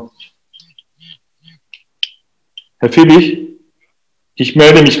the phone. Herr Fiebig, ich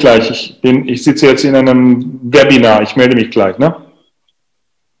melde mich gleich. Ich sitze jetzt in einem Webinar. Ich melde mich gleich, ne?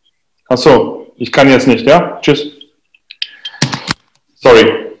 Ach so, ich kann jetzt nicht, ja? Tschüss.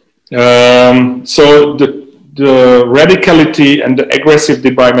 Sorry. So the radicality and the aggressive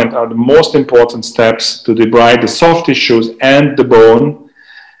debridement are the most important steps to debride the soft tissues and the bone,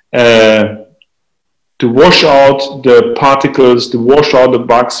 to wash out the particles, to wash out the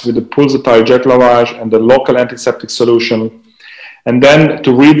bugs with the pulsatile jet lavage and the local antiseptic solution, and then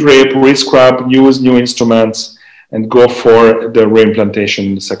to redrape, rescrub, use new instruments, and go for the reimplantation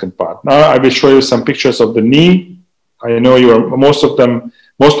in the second part. Now I will show you some pictures of the knee. I know most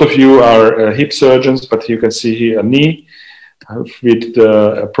of you are hip surgeons, but you can see here a knee with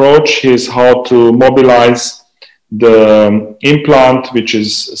the approach. Here's how to mobilize the implant, which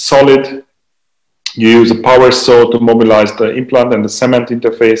is solid. You use a power saw to mobilize the implant and the cement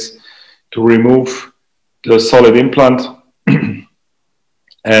interface to remove the solid implant.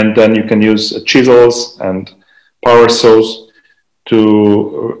 And then you can use chisels and power saws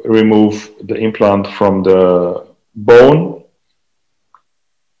to remove the implant from the bone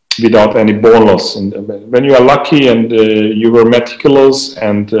without any bone loss. And when you are lucky and you were meticulous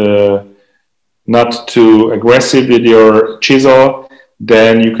and not too aggressive with your chisel,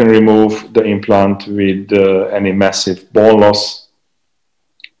 then you can remove the implant with any massive bone loss.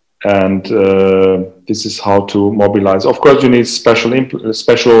 And this is how to mobilize. Of course, you need special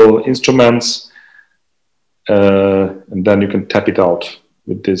instruments, and then you can tap it out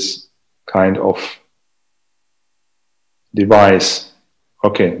with this kind of device.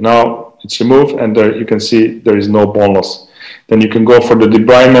 Okay, now it's removed, and there you can see there is no bone loss. Then you can go for the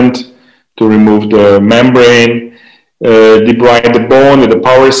debridement to remove the membrane, debride the bone with a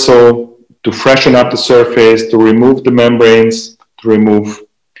power saw to freshen up the surface, to remove the membranes, to remove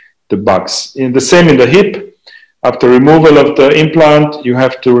the bugs. The same in the hip. After removal of the implant, you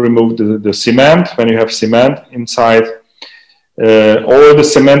have to remove the cement. When you have cement inside, all the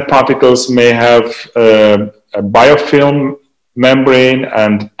cement particles may have a biofilm membrane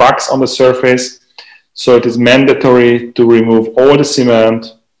and bugs on the surface. So it is mandatory to remove all the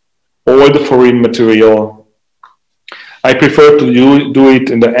cement all the foreign material. I prefer to do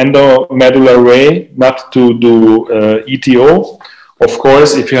it in the endomedular way, not to do ETO. Of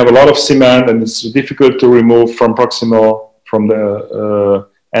course, if you have a lot of cement and it's difficult to remove from proximal, from the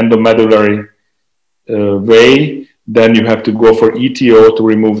endomedullary way, then you have to go for ETO to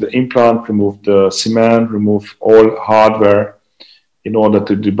remove the implant, remove the cement, remove all hardware in order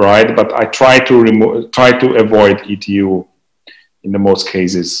to debride. But I try to avoid ETO in the most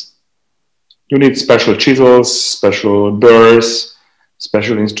cases. You need special chisels, special burrs,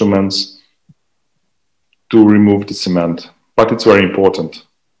 special instruments to remove the cement, but it's very important.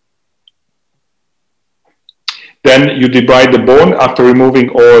 Then you debride the bone after removing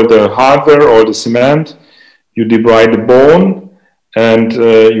all the hardware or the cement. You debride the bone and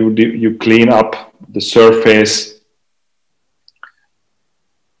you clean up the surface.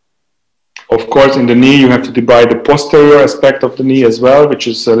 Of course, in the knee, you have to debride the posterior aspect of the knee as well, which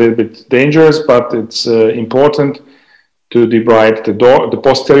is a little bit dangerous, but it's important to debride the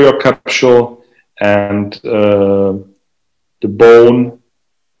posterior capsule and the bone,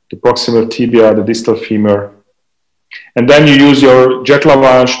 the proximal tibia, the distal femur. And then you use your jet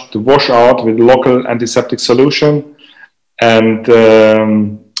lavage to wash out with local antiseptic solution and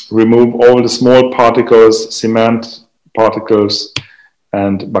remove all the small particles, cement particles,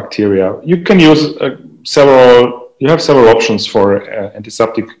 and bacteria. You can use you have several options for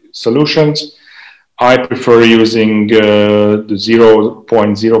antiseptic solutions. I prefer using the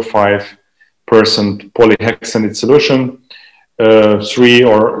 0.05% polyhexanate solution,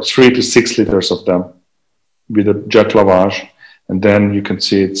 3 to 6 liters of them with a jet lavage, and then you can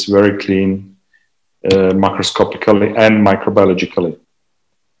see it's very clean macroscopically and microbiologically.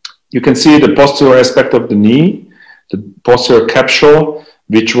 You can see the posterior aspect of the knee, the posterior capsule,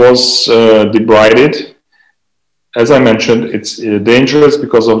 which was debrided. As I mentioned, it's dangerous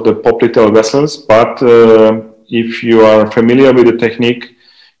because of the popliteal vessels, but if you are familiar with the technique,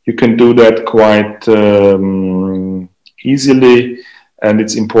 you can do that quite easily, and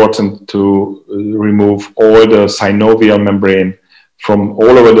it's important to remove all the synovial membrane from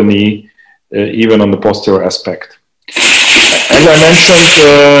all over the knee, even on the posterior aspect. As I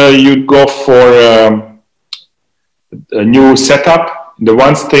mentioned, you go for a new setup in the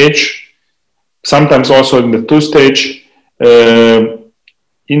 1 stage, sometimes also in the 2 stage.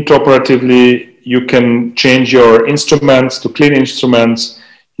 Intraoperatively, you can change your instruments to clean instruments.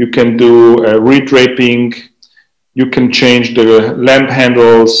 You can do redraping. You can change the lamp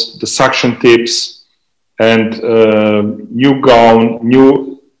handles, the suction tips, and new gown,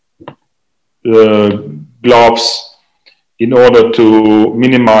 new gloves in order to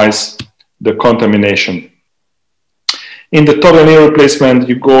minimize the contamination. In the total knee replacement,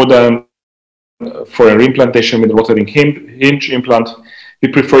 you go then for a reimplantation with rotating hinge implant. We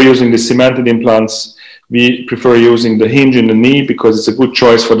prefer using the cemented implants. We prefer using the hinge in the knee because it's a good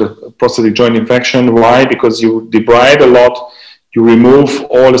choice for the prosthetic joint infection. Why? Because you debride a lot, you remove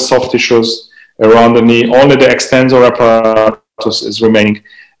all the soft tissues around the knee, only the extensor apparatus is remaining,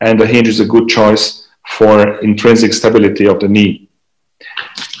 and the hinge is a good choice for intrinsic stability of the knee.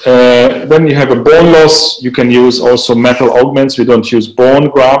 When you have a bone loss, you can use also metal augments. We don't use bone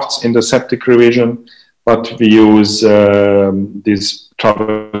grafts in the septic revision, but we use these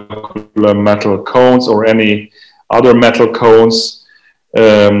trabecular metal cones or any other metal cones.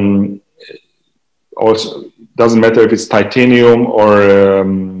 Also, doesn't matter if it's titanium or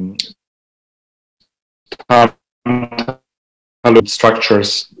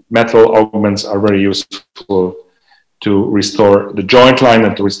structures. Metal augments are very useful to restore the joint line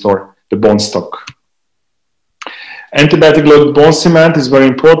and to restore the bone stock. Antibiotic loaded bone cement is very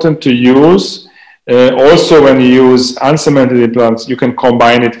important to use. Also, when you use uncemented implants, you can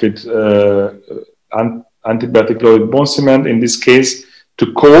combine it with antibiotic loaded bone cement, in this case,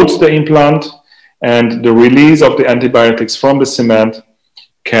 to coat the implant, and the release of the antibiotics from the cement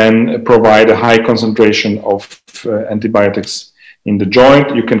can provide a high concentration of antibiotics in the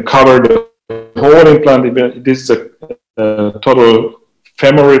joint. You can cover the whole implant. This is a total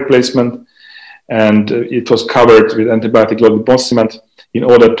femur replacement, and it was covered with antibiotic loaded bone cement in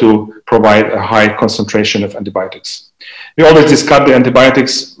order to provide a high concentration of antibiotics. We always discuss the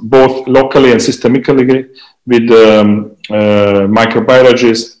antibiotics both locally and systemically with the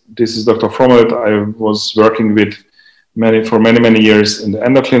microbiologist. This is Dr. Frommet. I was working with for many years in the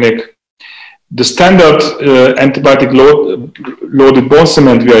endo clinic. The standard antibiotic loaded bone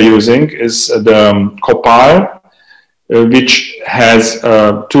cement we are using is the Copal, which has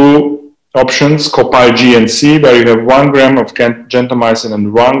 2 options, Copal G and C, where you have 1 gram of gentamicin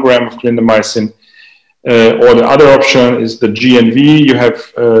and 1 gram of clindamycin Or the other option is the GNV. You have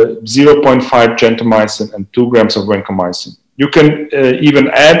 0.5 gentamicin and 2 grams of vancomycin. You can even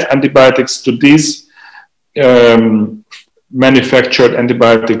add antibiotics to these manufactured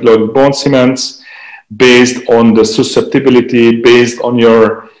antibiotic-loaded bone cements based on the susceptibility, based on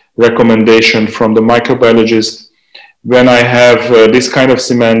your recommendation from the microbiologist. When I have this kind of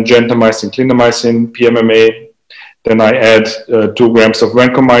cement, gentamicin, clindamycin, PMMA, then I add 2 grams of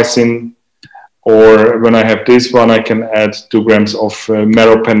vancomycin. Or when I have this one, I can add 2 grams of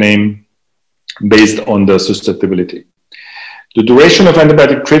meropenem based on the susceptibility. The duration of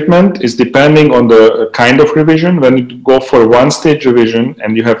antibiotic treatment is depending on the kind of revision. When you go for one-stage revision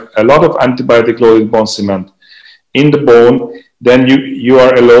and you have a lot of antibiotic-loaded bone cement in the bone, then you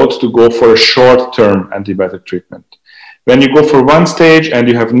are allowed to go for a short-term antibiotic treatment. When you go for one stage and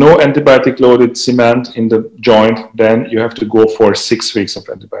you have no antibiotic-loaded cement in the joint, then you have to go for 6 weeks of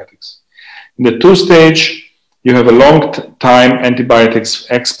antibiotics. In the 2-stage, you have a long time antibiotics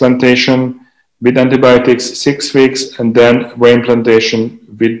explantation with antibiotics 6 weeks, and then reimplantation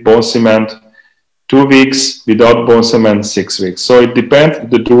with bone cement 2 weeks, without bone cement 6 weeks. So it depends,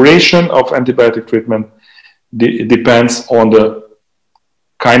 the duration of antibiotic treatment depends on the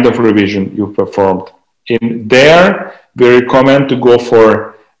kind of revision you performed. In there, we recommend to go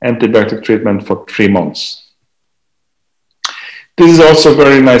for antibiotic treatment for 3 months. This is also a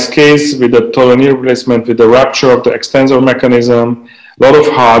very nice case with a total knee replacement with the rupture of the extensor mechanism, a lot of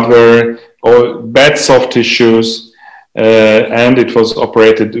hardware, or bad soft tissues, and it was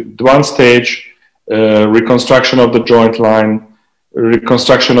operated at 1 stage, reconstruction of the joint line,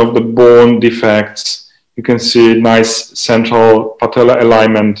 reconstruction of the bone defects. You can see nice central patella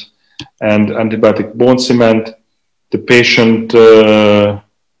alignment and antibiotic bone cement. The patient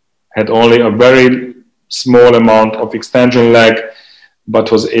had only a very small amount of extension leg,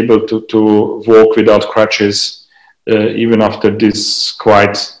 but was able to walk without crutches even after this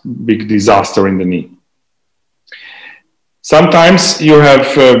quite big disaster in the knee. Sometimes you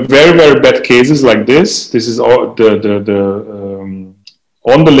have very, very bad cases like this. This is all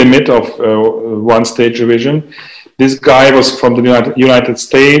on the limit of 1-stage revision. This guy was from the United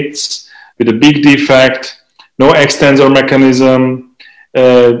States with a big defect, no extensor mechanism,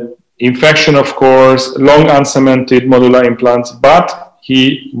 infection, of course, long uncemented modular implants, but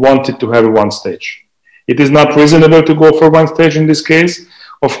he wanted to have a 1-stage. It is not reasonable to go for 1-stage in this case.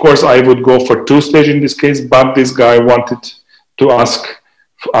 Of course, I would go for 2-stage in this case, but this guy wanted to ask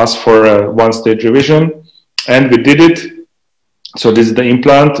us for a 1-stage revision, and we did it. So this is the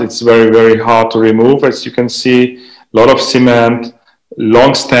implant. It's very, very hard to remove. As you can see, a lot of cement,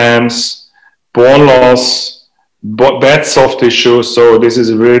 long stems, bone loss, bad soft tissue. So this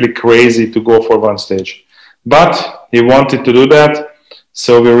is really crazy to go for 1-stage. But he wanted to do that.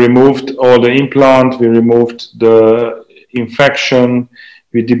 So we removed all the implant, we removed the infection,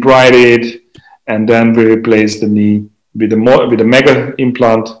 we debrided, and then we replaced the knee with a mega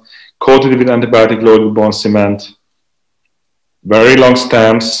implant coated with antibiotic-loaded bone cement, very long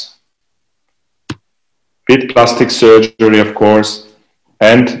stems, with plastic surgery, of course,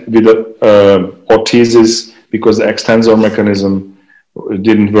 and with orthesis because the extensor mechanism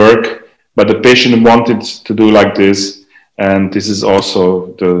didn't work, but the patient wanted to do like this. And this is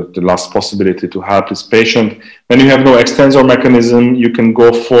also the last possibility to help this patient. When you have no extensor mechanism, you can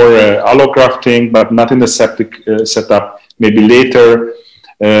go for allografting, but not in the septic setup. Maybe later,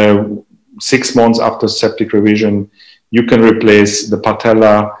 6 months after septic revision, you can replace the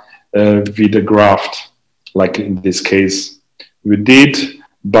patella with a graft, like in this case we did.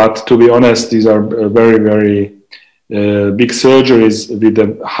 But to be honest, these are very, very big surgeries with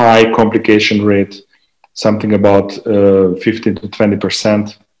a high complication rate. Something about 15 to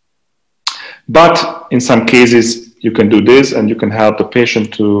 20%. But in some cases, you can do this and you can help the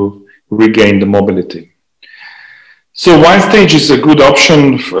patient to regain the mobility. So 1-stage is a good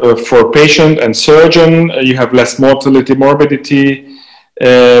option for patient and surgeon. You have less mortality, morbidity,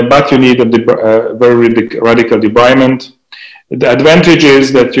 but you need a very radical debridement. The advantage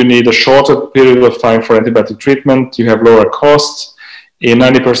is that you need a shorter period of time for antibiotic treatment. You have lower costs. In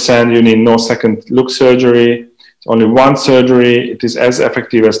 90%, you need no second look surgery. It's only 1 surgery. It is as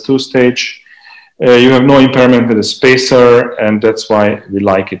effective as 2-stage. You have no impairment with the spacer, and that's why we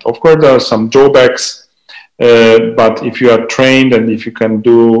like it. Of course, there are some drawbacks, but if you are trained and if you can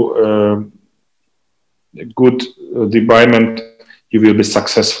do good debridement, you will be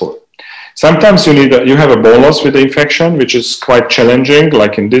successful. Sometimes you have a bone loss with the infection, which is quite challenging,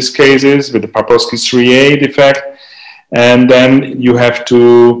 like in these cases with the Papowski 3A defect. And then you have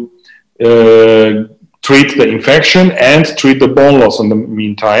to treat the infection and treat the bone loss in the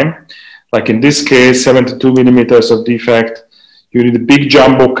meantime. like in this case, 72 millimeters of defect. You need big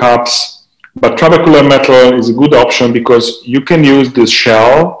jumbo cups, but trabecular metal is a good option because you can use this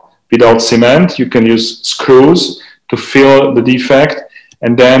shell without cement. You can use screws to fill the defect,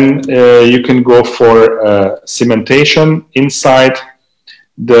 and then you can go for cementation inside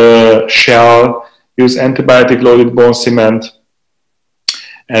the shell, use antibiotic-loaded bone cement,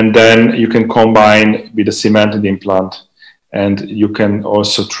 and then you can combine with the cemented implant, and you can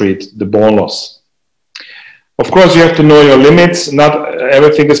also treat the bone loss. Of course, you have to know your limits. Not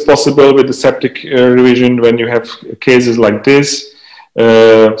everything is possible with the septic revision when you have cases like this.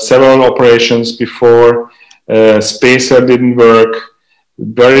 Several operations before, spacer didn't work,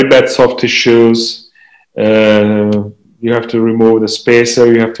 very bad soft tissues. You have to remove the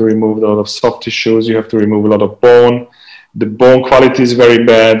spacer, you have to remove a lot of soft tissues, you have to remove a lot of bone. The bone quality is very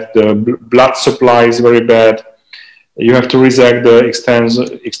bad, the blood supply is very bad. You have to resect the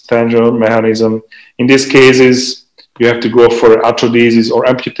extension mechanism. In these cases, you have to go for arthrodesis or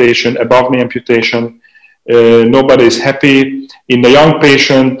amputation, above-knee amputation. Nobody is happy. In the young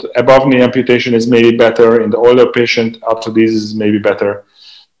patient, above-knee amputation is maybe better. In the older patient, arthrodesis is maybe better,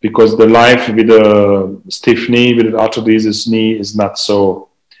 because the life with a stiff knee, with an arthrodesis knee, is not so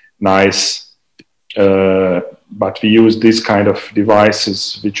nice. But we use this kind of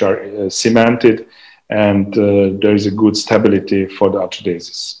devices which are cemented, and there is a good stability for the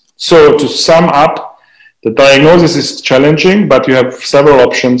arthrodesis. So to sum up, the diagnosis is challenging, but you have several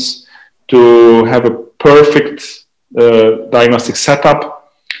options to have a perfect diagnostic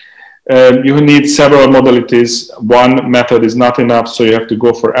setup. You need several modalities. One method is not enough, so you have to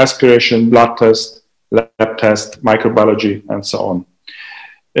go for aspiration, blood test, lab test, microbiology, and so on.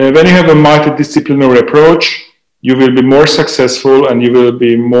 When you have a multidisciplinary approach, you will be more successful and you will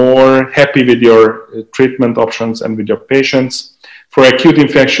be more happy with your treatment options and with your patients. For acute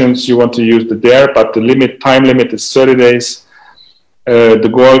infections, you want to use the DARE, but the time limit is 30 days. The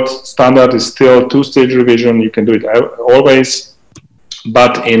gold standard is still two-stage revision. You can do it always.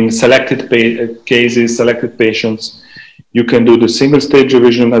 But in selected cases, selected patients, you can do the single-stage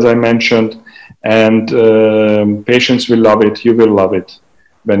revision, as I mentioned, and patients will love it. You will love it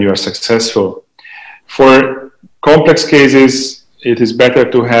when you are successful. For complex cases, it is better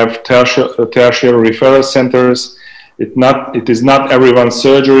to have tertiary referral centers. It is not everyone's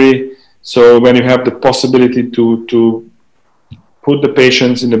surgery. So when you have the possibility to put the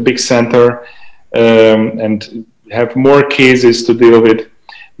patients in a big center and have more cases to deal with,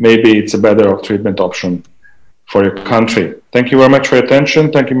 maybe it's a better treatment option for your country. Thank you very much for your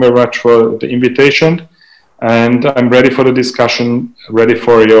attention. Thank you very much for the invitation. And I'm ready for the discussion, ready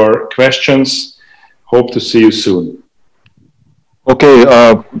for your questions. Hope to see you soon. Okay,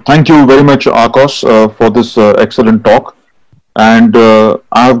 thank you very much, Akos, for this excellent talk. And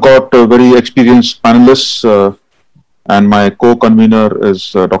I've got very experienced panelists, and my co-convener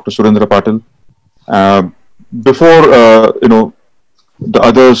is Dr. Surendra Patil. Before the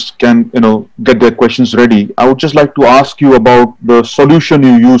others can get their questions ready, I would just like to ask you about the solution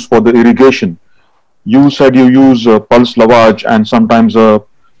you use for the irrigation. You said you use pulse lavage and sometimes a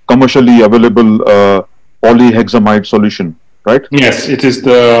commercially available polyhexamide solution, right? Yes, it is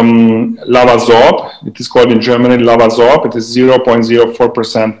the Lavasorb. It is called in Germany Lavasorb. It is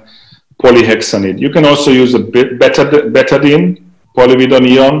 0.04% polyhexanide. You can also use a betadine,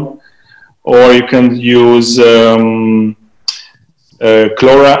 polyvidonion, or you can use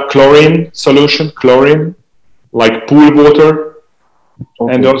chlorine solution, like pool water.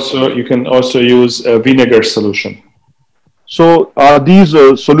 Okay. And also you can also use a vinegar solution. So are these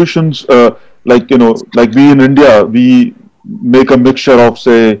solutions like we in India, we make a mixture of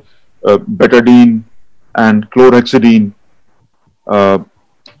say betadine and chlorhexidine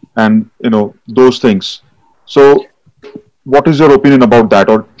and those things. So what is your opinion about that,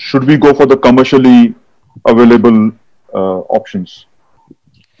 or should we go for the commercially available options?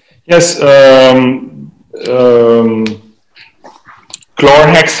 Yes,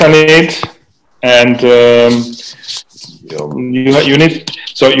 chlorhexanide, and you need,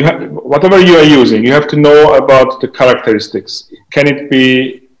 so you have, whatever you are using, you have to know about the characteristics. Can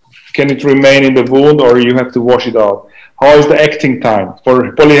it remain in the wound, or you have to wash it out? How is the acting time?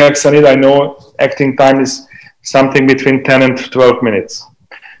 For polyhexanide, I know acting time is something between 10 and 12 minutes.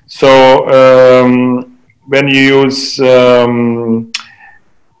 So when you use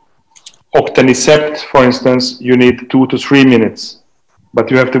octanicept, for instance, you need 2 to 3 minutes, but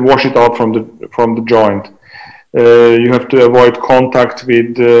you have to wash it out from the joint. You have to avoid contact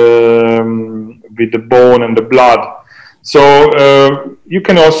with the bone and the blood. So you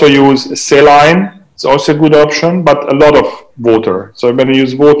can also use saline. It's also a good option, but a lot of water. So when you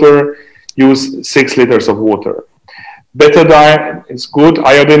use water, use 6 liters of water. Betadine is good,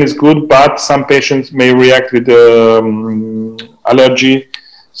 iodine is good, but some patients may react with allergy,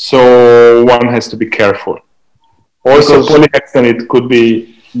 so one has to be careful. Also, polyhexanate could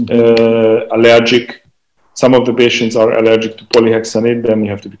be allergic. Some of the patients are allergic to polyhexanate, then you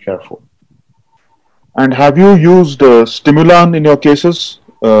have to be careful. And have you used stimulant in your cases?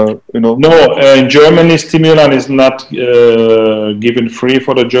 No, in Germany, stimulant is not given free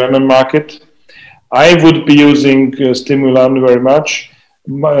for the German market. I would be using stimulant very much.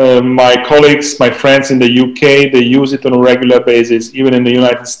 My colleagues, my friends in the UK, they use it on a regular basis. Even in the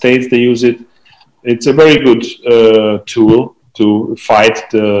United States, they use it. It's a very good tool to fight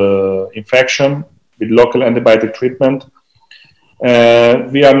the infection with local antibiotic treatment.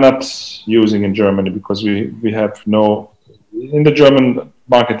 We are not using in Germany because we have no, in the German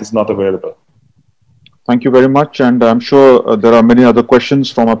market is not available. Thank you very much. And I'm sure there are many other questions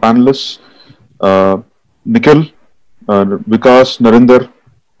from our panelists. Nikhil, Vikas, Narinder,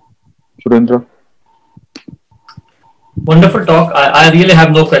 Surendra. Wonderful talk. I really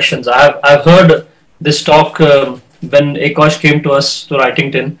have no questions. I've heard this talk when Akash came to us to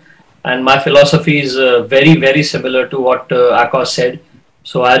Wrightington, and my philosophy is very, very similar to what Akash said.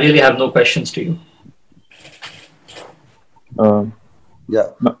 So I really have no questions to you.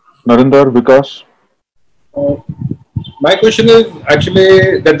 Narinder, Vikas. My question is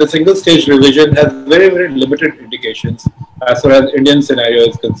actually that the single stage revision has very, very limited indications as far as Indian scenario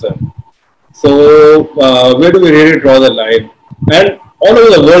is concerned. So where do we really draw the line? And all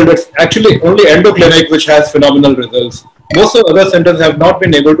over the world, it's actually only EndoClinic which has phenomenal results. Most of the other centers have not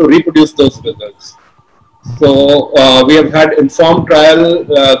been able to reproduce those results. So we have had informed trial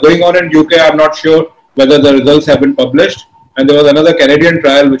going on in UK. I'm not sure whether the results have been published. And there was another Canadian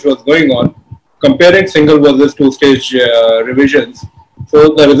trial which was going on, comparing single versus two-stage revisions. So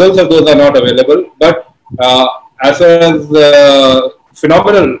the results of those are not available. But as far as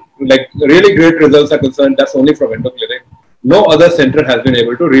phenomenal, like really great results are concerned, that's only from EndoClinic. No other center has been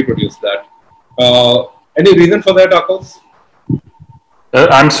able to reproduce that. Any reason for that, Akash?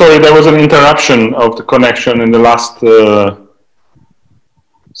 I'm sorry, there was an interruption of the connection in the last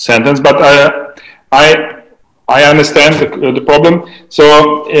sentence, but I understand the problem.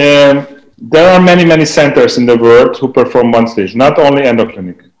 So there are many centers in the world who perform one stage, not only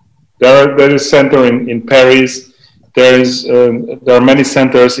EndoClinic. There is a center in Paris. There are many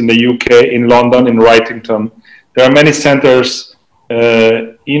centers in the UK, in London, in Wrightington. There are many centers,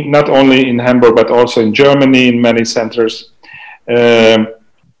 not only in Hamburg, but also in Germany, in many centers.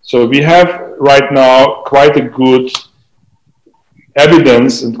 So we have right now quite a good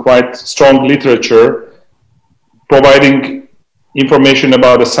evidence and quite strong literature providing information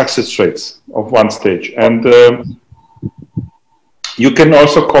about the success rates of one stage. And you can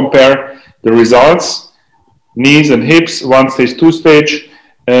also compare the results, knees and hips, one stage, two stage.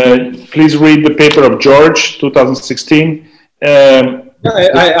 Please read the paper of George, 2016.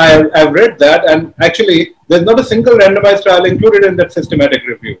 I've read that, and actually there's not a single randomized trial included in that systematic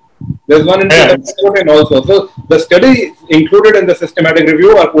review. There's one in 2014 also. So the studies included in the systematic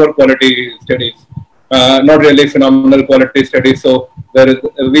review are poor quality studies, not really phenomenal quality studies. So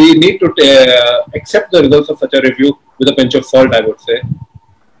we need to accept the results of such a review with a pinch of salt, I would say.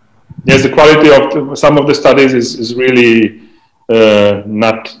 Yes, the quality of some of the studies is really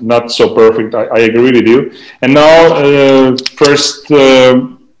not so perfect. I agree with you. And now first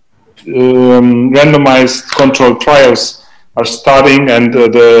randomized controlled trials are starting, and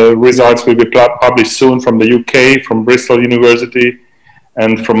the results will be published soon from the UK, from Bristol University,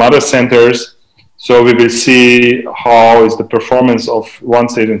 and from other centers. So we will see how is the performance of one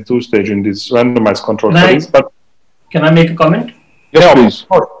stage and two stage in these randomized controlled studies. But can I make a comment? Yeah, please.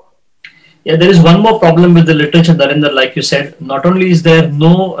 Yeah, there is one more problem with the literature, Narinder, like you said. Not only is there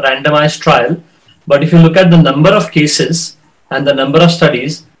no randomized trial, but if you look at the number of cases and the number of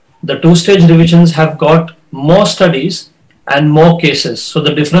studies, the two-stage revisions have got more studies and more cases. So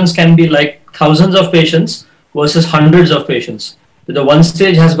the difference can be like thousands of patients versus hundreds of patients. The one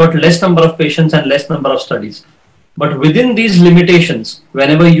stage has got less number of patients and less number of studies. But within these limitations,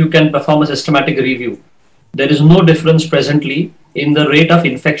 whenever you can perform a systematic review, there is no difference presently in the rate of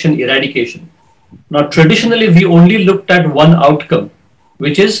infection eradication. Now, traditionally, we only looked at one outcome,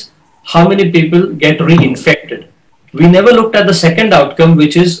 which is how many people get reinfected. We never looked at the second outcome,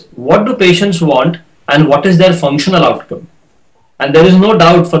 which is what do patients want and what is their functional outcome. And there is no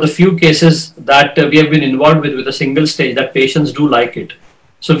doubt for the few cases that we have been involved with a single stage that patients do like it.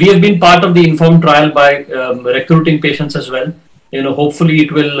 So we have been part of the informed trial by recruiting patients as well. Hopefully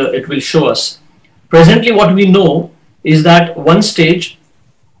it will show us. Presently, what we know is that one stage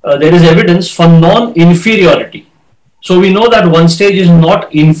there is evidence for non-inferiority. So we know that one stage is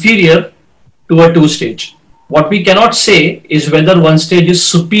not inferior to a two stage. What we cannot say is whether one stage is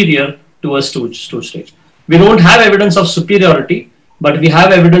superior to a two stage. We don't have evidence of superiority, but we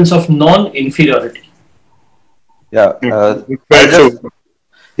have evidence of non-inferiority. Yeah, I'll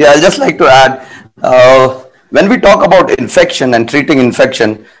just like to add, when we talk about infection and treating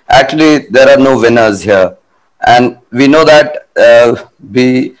infection, actually there are no winners here. And we know that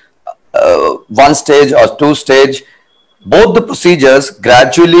one stage or two stage, both the procedures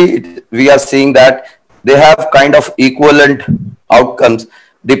gradually we are seeing that they have kind of equivalent outcomes.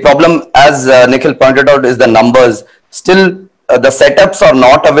 The problem, as Nikhil pointed out, is the numbers. Still, the setups are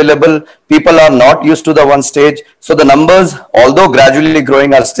not available. People are not used to the one stage. So the numbers, although gradually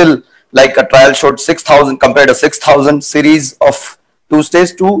growing, are still, like a trial showed, 6,000 compared to 6,000 series of two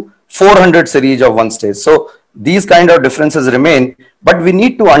stage to 400 series of one stage. So these kind of differences remain. But we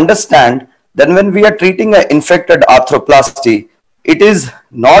need to understand that when we are treating an infected arthroplasty, it is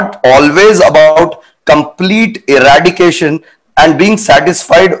not always about complete eradication and being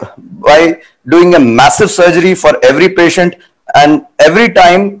satisfied by doing a massive surgery for every patient and every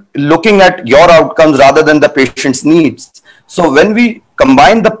time looking at your outcomes rather than the patient's needs. So when we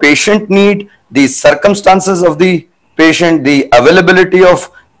combine the patient need, the circumstances of the patient, the availability of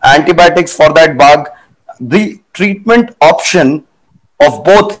antibiotics for that bug, the treatment option of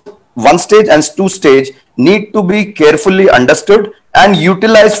both one stage and two stage need to be carefully understood and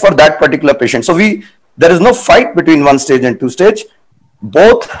utilized for that particular patient. So there is no fight between one stage and two stage.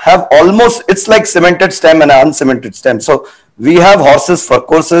 Both have almost, it's like cemented stem and uncemented stem. So we have horses for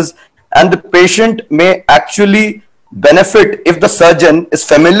courses, and the patient may actually benefit if the surgeon is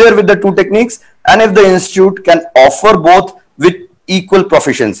familiar with the two techniques and if the institute can offer both with equal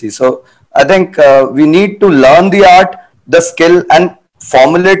proficiency. So I think we need to learn the art, the skill, and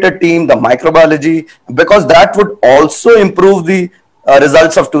formulate a team, the microbiology, because that would also improve the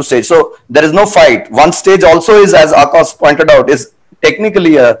results of two stage. So there is no fight. One stage also is, as Akash pointed out, is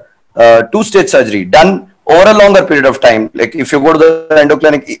technically a two-stage surgery done over a longer period of time. Like if you go to the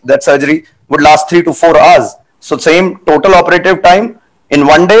endoclinic, that surgery would last 3 to 4 hours. So same total operative time in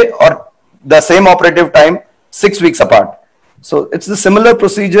one day, or the same operative time 6 weeks apart. So it's the similar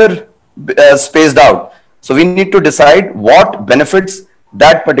procedure spaced out. So we need to decide what benefits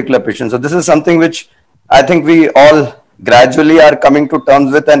that particular patient. So this is something which I think we all gradually are coming to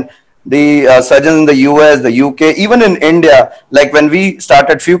terms with, and the surgeons in the US, the UK, even in India, like when we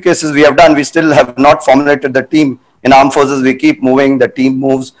started few cases we have done, we still have not formulated the team. In armed forces, we keep moving, the team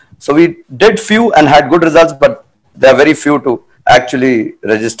moves. So we did few and had good results, but there are very few to actually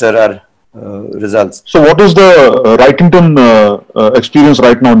register our results. So what is the Wrightington experience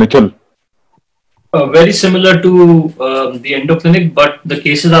right now, Nikhil? Very similar to the endoclinic, but the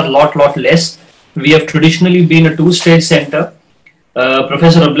cases are a lot less. We have traditionally been a two-stage center.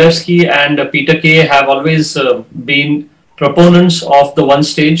 Professor Wroblewski and Peter K have always been proponents of the one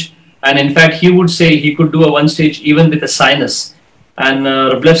stage, and in fact he would say he could do a one stage even with a sinus, and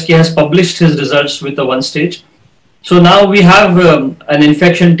Wroblewski has published his results with a one stage. So now we have an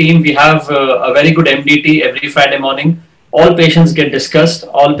infection team. We have a very good MDT every Friday morning. All patients get discussed,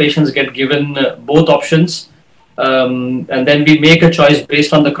 all patients get given both options, and then we make a choice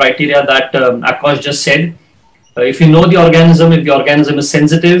based on the criteria that Akash just said. If you know the organism, if the organism is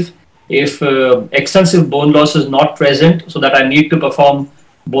sensitive, if extensive bone loss is not present so that I need to perform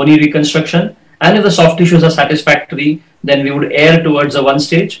bony reconstruction, and if the soft tissues are satisfactory, then we would err towards a one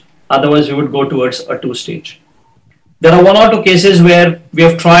stage, otherwise we would go towards a two stage. There are 1 or 2 cases where we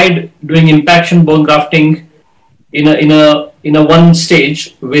have tried doing impaction bone grafting in a one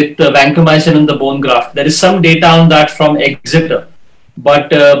stage with vancomycin in the bone graft. There is some data on that from Exeter,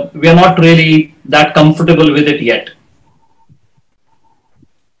 but we are not really that comfortable with it yet.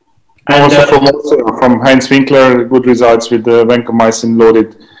 And also from Heinz Winkler, good results with the vancomycin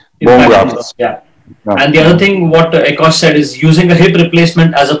loaded bone grafts. Yeah. And the other thing what Akash said is using a hip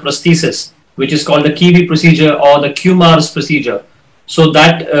replacement as a prosthesis, which is called the Kiwi procedure or the QMARS procedure. So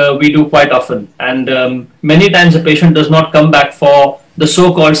that we do quite often, and many times the patient does not come back for the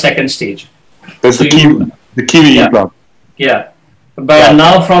so-called second stage. That's so the Kiwi implant. Yeah, but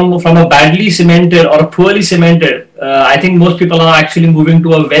now from a badly cemented or a poorly cemented, I think most people are actually moving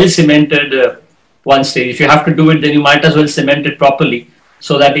to a well-cemented one stage. If you have to do it, then you might as well cement it properly,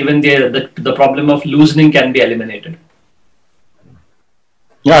 so that even the problem of loosening can be eliminated.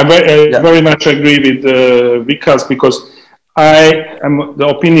 Yeah, I very much agree with Vikas, because I am the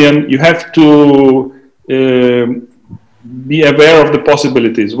opinion you have to be aware of the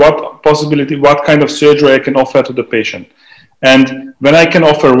possibilities. What kind of surgery I can offer to the patient. And when I can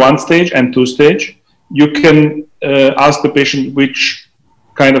offer 1 stage and 2 stage, you can ask the patient which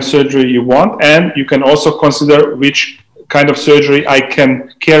kind of surgery you want, and you can also consider which kind of surgery I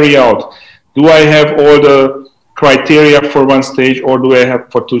can carry out. Do I have all the criteria for 1 stage, or do I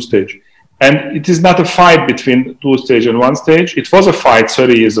have for 2 stage? And it is not a fight between 2 stage and 1 stage. It was a fight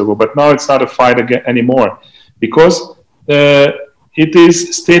 30 years ago, but now it's not a fight again anymore, because it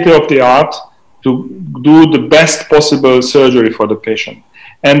is state of the art to do the best possible surgery for the patient.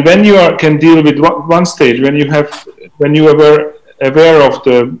 And when you can deal with 1 stage, when you are aware of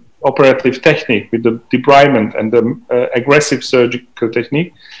the operative technique with the debridement and the aggressive surgical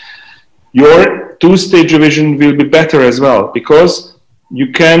technique, your 2-stage revision will be better as well, because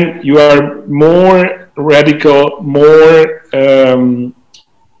you are more radical, more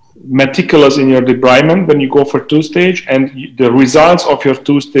meticulous in your debridement when you go for 2-stage, and the results of your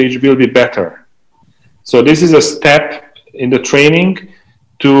 2-stage will be better. So this is a step in the training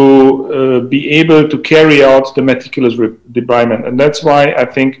to be able to carry out the meticulous debridement. And that's why I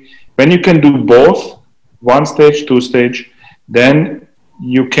think when you can do both, 1 stage, 2 stage, then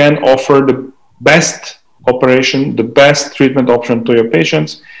you can offer the best operation, the best treatment option to your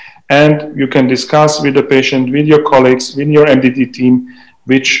patients. And you can discuss with the patient, with your colleagues, with your MDT team,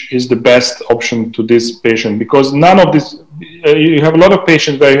 which is the best option to this patient. Because none of this, you have a lot of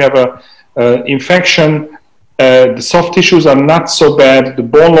patients where you have a infection, the soft tissues are not so bad, the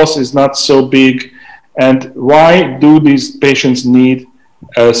bone loss is not so big. And why do these patients need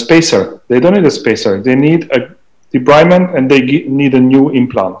a spacer? They don't need a spacer. They need a debridement, and they need a new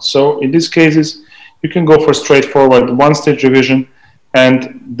implant. So in these cases, you can go for straightforward 1-stage revision,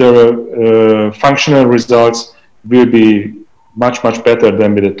 and the functional results will be much better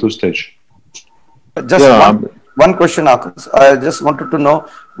than with a 2-stage. Just one question, Akash. I just wanted to know,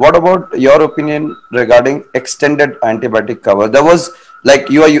 what about your opinion regarding extended antibiotic cover? There was, like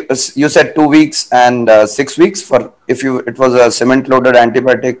you said, 2 weeks and 6 weeks. For if it was a cement loaded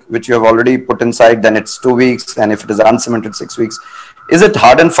antibiotic which you have already put inside, then it's 2 weeks, and if it is uncemented, 6 weeks. Is it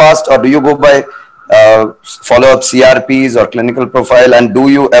hard and fast, or do you go by follow-up CRPs or clinical profile, and do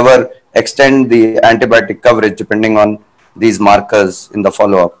you ever extend the antibiotic coverage depending on these markers in the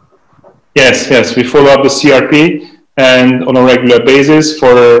follow-up? Yes, we follow up the CRP and on a regular basis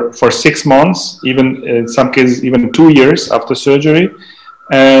for 6 months, even in some cases even 2 years after surgery.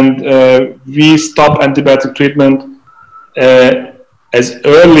 And we stop antibiotic treatment as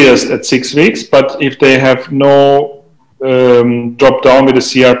early as at 6 weeks, but if they have no drop down with the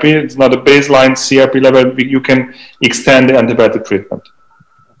CRP, it's not a baseline CRP level, you can extend the antibiotic treatment.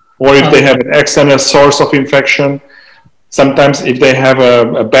 Or if they have an external source of infection, sometimes if they have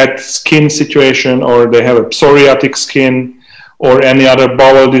a bad skin situation, or they have a psoriatic skin or any other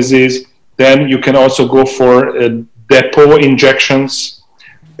bowel disease, then you can also go for depot injections,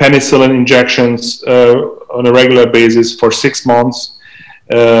 penicillin injections on a regular basis for 6 months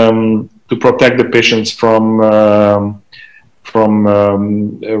to protect the patients from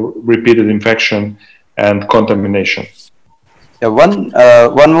repeated infection and contamination. Yeah,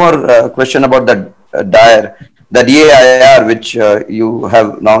 one more question about the the DAIR, which you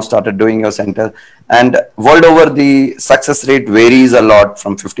have now started doing your center, and world over the success rate varies a lot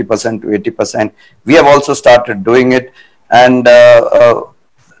from 50% to 80%. We have also started doing it, and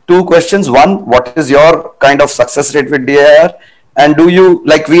 2 questions. One, what is your kind of success rate with DAIR? And do you,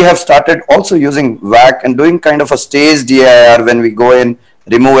 like we have started also using VAC and doing kind of a staged DAIR when we go in,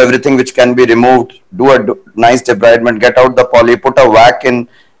 remove everything which can be removed, do a nice debridement, get out the poly, put a VAC in,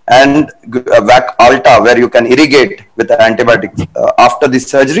 and a VAC Alta where you can irrigate with the antibiotic. After the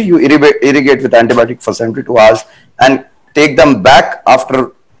surgery, you irrigate with antibiotic for 72 hours and take them back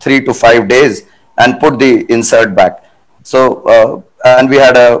after 3 to 5 days and put the insert back. So, and we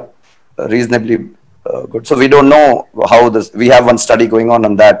had a reasonably good. So we don't know how this, we have one study going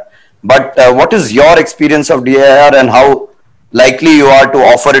on that. But what is your experience of DAIR, and how likely you are to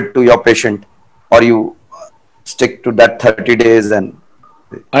offer it to your patient, or you stick to that 30 days? And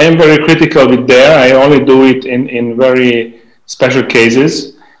I am very critical with DAIR. I only do it in very special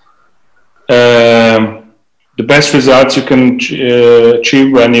cases. The best results you can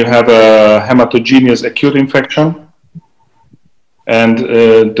achieve when you have a hematogenous acute infection, and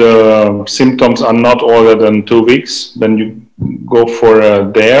the symptoms are not older than 2 weeks. Then you go for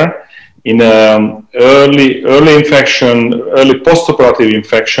DAIR. In early infection, early postoperative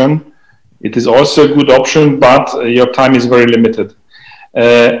infection, it is also a good option, but your time is very limited.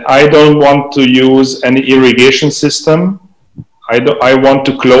 I don't want to use any irrigation system. I want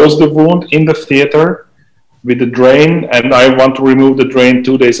to close the wound in the theater with the drain, and I want to remove the drain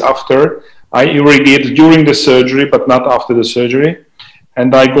 2 days after. I irrigate during the surgery, but not after the surgery.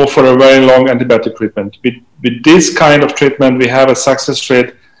 And I go for a very long antibiotic treatment. With this kind of treatment, we have a success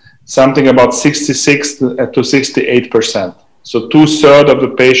rate something about 66 to 68%. So 2/3 of the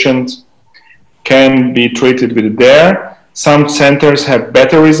patients can be treated with there. Some centers have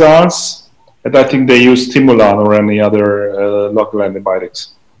better results, and I think they use Stimulan or any other local antibiotics.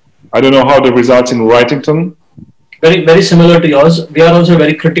 I don't know how the results in Wrightington. Very, very similar to yours. We are also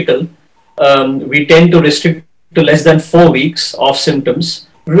very critical. We tend to restrict to less than 4 weeks of symptoms.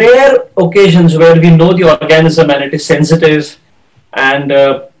 Rare occasions where we know the organism and it is sensitive and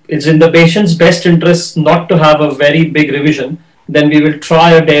it's in the patient's best interest not to have a very big revision, then we will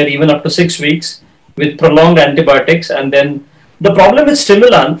try a dare even up to 6 weeks with prolonged antibiotics. And then the problem with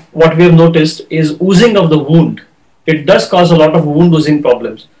Stimulan, what we have noticed, is oozing of the wound. It does cause a lot of wound oozing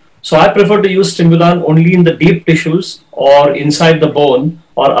problems. So I prefer to use Stimulan only in the deep tissues or inside the bone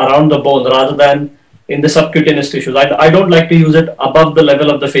or around the bone rather than in the subcutaneous tissues. I don't like to use it above the level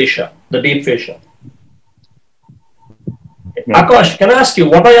of the fascia, the deep fascia. Yeah. Akash, can I ask you,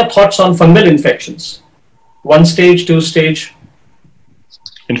 what are your thoughts on fungal infections? 1 stage, 2 stage?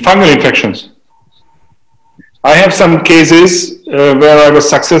 In fungal infections, I have some cases where I was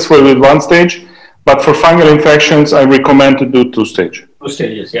successful with 1 stage, but for fungal infections, I recommend to do 2 stage. 2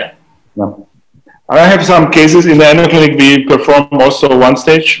 stages, yeah. No. I have some cases in the endo clinic. We perform also 1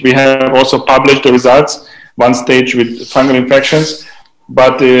 stage. We have also published the results 1 stage with fungal infections,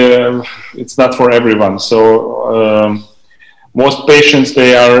 but it's not for everyone. So most patients,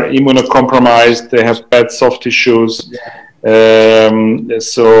 they are immunocompromised. They have bad soft tissues.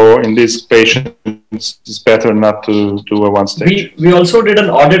 So in these patients, it's better not to do a 1 stage. We also did an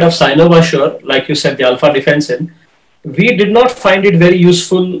audit of Cynovasure, like you said, the alpha defensin. We did not find it very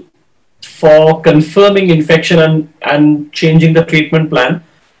useful for confirming infection and changing the treatment plan.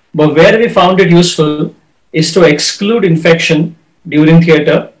 But where we found it useful is to exclude infection during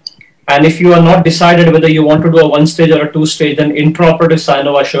theatre. And if you are not decided whether you want to do a 1 stage or a 2 stage, then intraoperative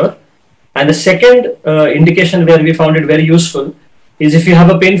Cynovasure. And the second indication where we found it very useful is if you have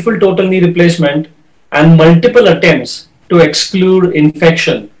a painful total knee replacement and multiple attempts to exclude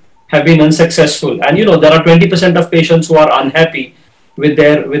infection have been unsuccessful. And you know, there are 20% of patients who are unhappy with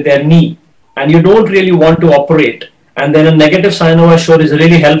their knee and you don't really want to operate. And then a negative Cynovasure is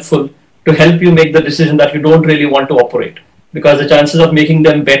really helpful to help you make the decision that you don't really want to operate because the chances of making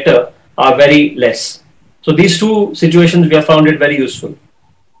them better are very less. So these 2 situations we have found it very useful.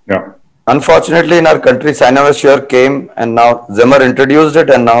 Yeah. Unfortunately, in our country, Cynovasure came and now Zimmer introduced it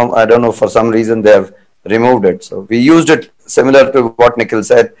and now, I don't know, for some reason they have removed it. So we used it similar to what Nikhil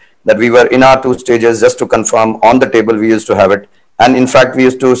said, that we were in our 2 stages just to confirm on the table we used to have it. And in fact, we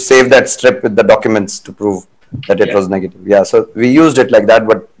used to save that strip with the documents to prove that it was negative. Yeah, so we used it like that,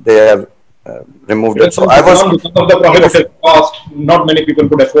 but they have removed it. So I was... Because of the prohibitive cost, not many people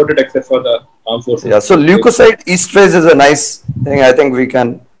could afford it except for the armed forces. Yeah, so leukocyte esterase is a nice thing. I think we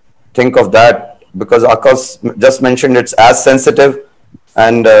can think of that because Akash just mentioned it's as sensitive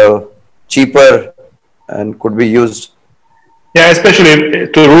and cheaper and could be used. Yeah, especially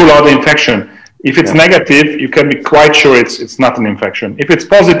to rule out the infection. If it's negative, you can be quite sure it's not an infection. If it's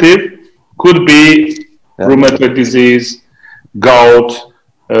positive, could be rheumatoid disease, gout,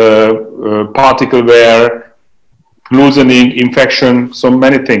 particle wear, loosening, infection, so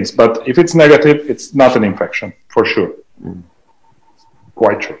many things. But if it's negative, it's not an infection, for sure.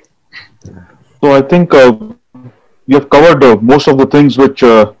 Quite sure. So I think we have covered most of the things which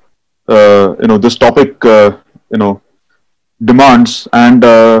this topic demands. And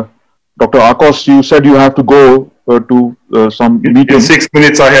Dr. Akash, you said you have to go to some meeting. In 6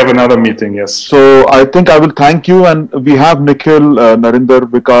 minutes, I have another meeting. Yes. So I think I will thank you, and we have Nikhil, Narinder,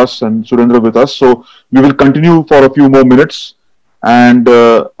 Vikas, and Surendra with us. So we will continue for a few more minutes. And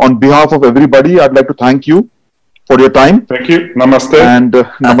on behalf of everybody, I'd like to thank you for your time. Thank you. Namaste. And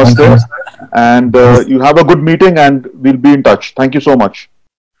namaste. And you have a good meeting, and we'll be in touch. Thank you so much.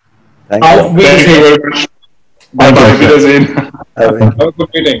 Thank you. Thank you very much. Bye-bye. Have a good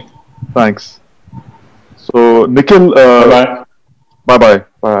meeting. Thanks. So, Nikhil, Bye-bye. Bye-bye.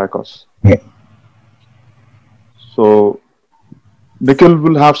 Bye, Akash. So, Nikhil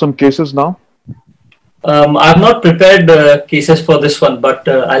will have some cases now. I've not prepared cases for this one, but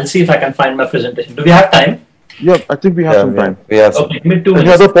I'll see if I can find my presentation. Do we have time? Yeah, I think we have some time. We have Okay, give me 2 Any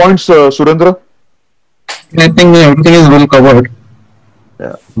minutes. other points, Surendra? I think everything is well covered.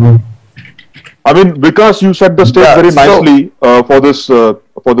 Yeah. I mean, Vikas, you set the stage very nicely for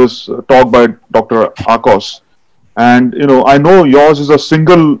this talk by Dr. Akash. And, I know yours is a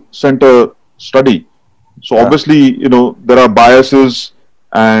single center study. So obviously, there are biases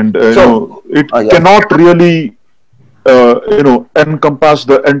and So, it yeah. cannot really encompass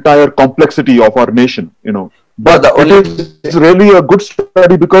the entire complexity of our nation. But it is really a good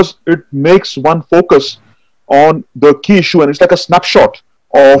study because it makes one focus on the key issue, and it's like a snapshot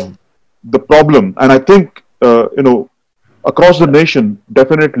of the problem. And I think across the nation,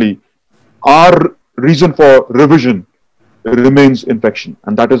 definitely our reason for revision remains infection,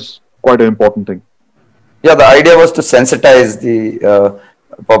 and that is quite an important thing. Yeah, the idea was to sensitize the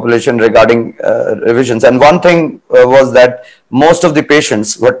population regarding revisions. And one thing was that most of the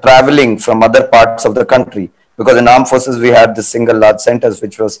patients were traveling from other parts of the country, because in armed forces we had the single large centers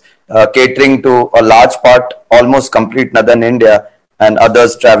which was catering to a large part, almost complete northern India, and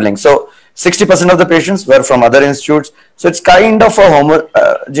others traveling. So 60% of the patients were from other institutes. So it's kind of a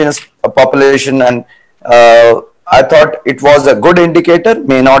homogeneous population, and I thought it was a good indicator,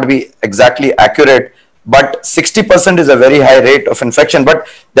 may not be exactly accurate, but 60% is a very high rate of infection. But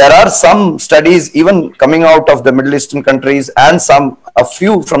there are some studies even coming out of the Middle Eastern countries and a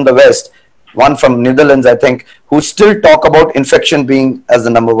few from the West, one from Netherlands, I think, who still talk about infection being as the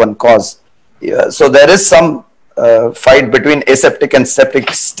 #1 cause. Yeah, so there is some fight between aseptic and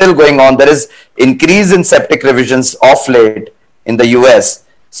septic still going on. There is increase in septic revisions of late in the US.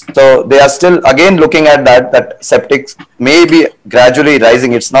 So they are still again looking at that septic may be gradually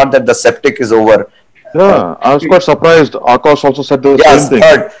rising. It's not that the septic is over. Yeah, I was quite surprised. Akos also said the same thing.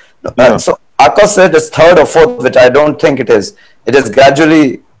 Third. So Akos said it's third or fourth, which I don't think it is. It is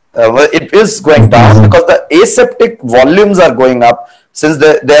gradually, it is going down because the aseptic volumes are going up since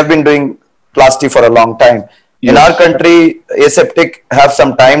they have been doing plasty for a long time. In our country, aseptic have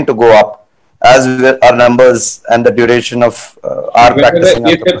some time to go up as our numbers and the duration of our practicing.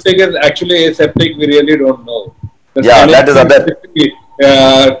 Whether aseptic is actually aseptic, we really don't know. Yeah, that is other.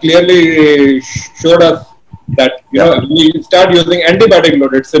 Clearly showed us that we start using antibiotic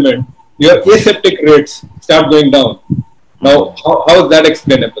loaded cement, your aseptic rates start going down. Now, how is that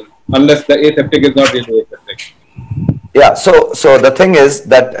explainable unless the aseptic is not really aseptic? Yeah, so the thing is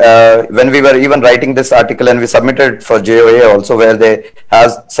that when we were even writing this article and we submitted for JOA also, where they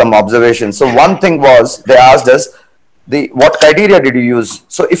have some observations. So one thing was they asked us what criteria did you use?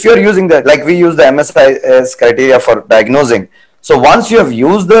 So if you're using like we use the MSIS criteria for diagnosing. So once you have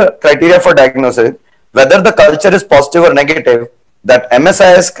used the criteria for diagnosis, whether the culture is positive or negative, that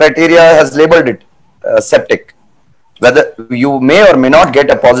MSIS criteria has labeled it septic. Whether you may or may not get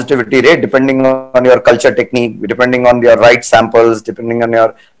a positivity rate depending on your culture technique, depending on your right samples, depending on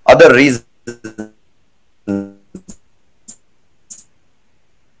your other reasons.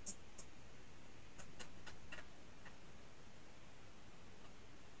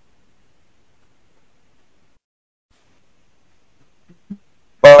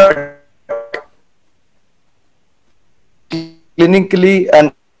 But clinically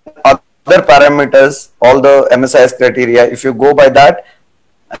and other parameters, all the MSIS criteria, if you go by that,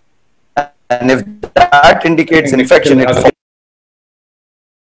 and if that indicates infection, it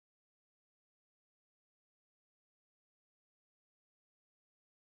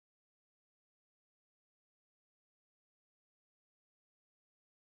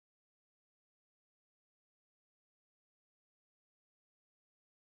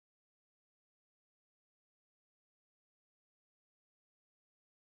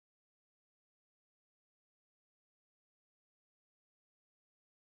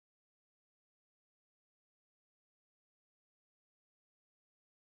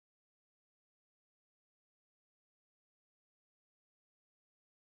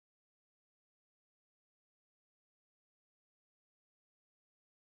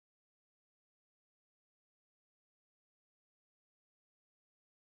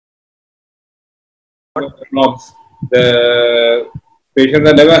Knobs. The patients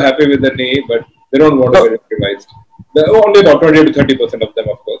are never happy with the knee, but they don't want to get it revised. There are only about 20 to 30% of them,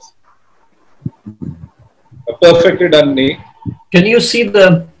 of course. A perfectly done knee. Can you see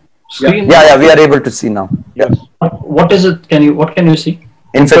the screen? Yeah, we are able to see now. Yes. What is it? What can you see?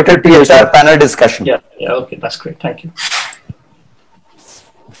 Infected PHR panel discussion. Yeah, okay, that's great. Thank you.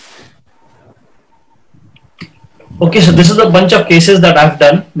 Okay, so this is a bunch of cases that I've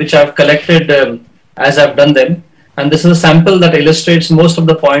done, which I've collected as I've done them. And this is a sample that illustrates most of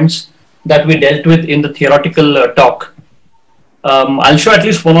the points that we dealt with in the theoretical talk. I'll show at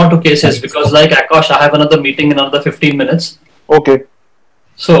least 1 or 2 cases because like Akash, I have another meeting in another 15 minutes. Okay.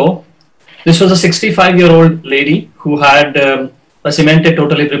 So this was a 65-year-old lady who had a cemented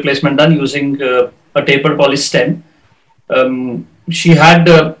total hip replacement done using a tapered poly stem. She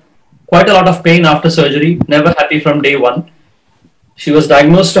had quite a lot of pain after surgery, never happy from day 1. She was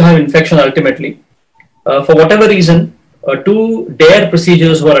diagnosed to have infection ultimately. For whatever reason, 2 DARE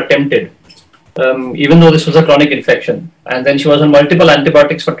procedures were attempted, even though this was a chronic infection. And then she was on multiple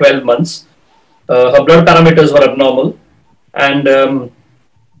antibiotics for 12 months. Her blood parameters were abnormal, and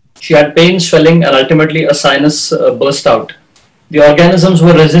she had pain, swelling, and ultimately a sinus burst out. The organisms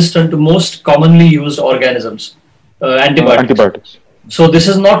were resistant to most commonly used organisms, antibiotics. So this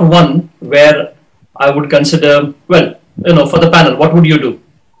is not one where I would consider, well, for the panel, what would you do?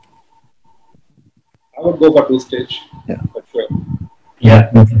 I would go for 2-stage. Yeah. For sure. Yeah.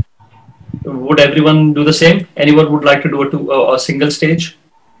 Would everyone do the same? Anyone would like to do a single stage?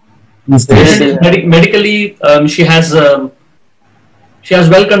 Medically, she has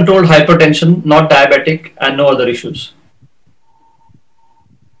well-controlled hypertension, not diabetic, and no other issues.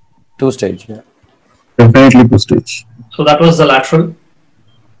 2-stage, yeah. Definitely 2-stage. So that was the lateral.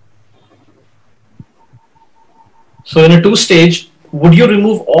 So in a 2-stage, would you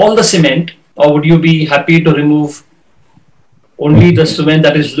remove all the cement, or would you be happy to remove only the cement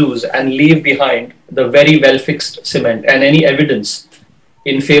that is loose and leave behind the very well-fixed cement, and any evidence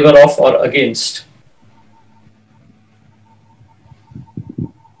in favor of or against?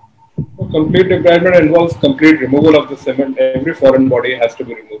 Complete debridement involves complete removal of the cement. Every foreign body has to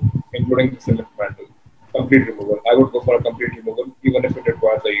be removed, including the cement mantle. Complete removal. I would go for a complete removal, even if it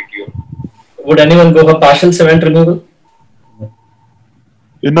requires a ETO. Would anyone go for partial cement removal?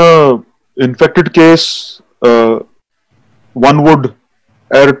 In a infected case, one would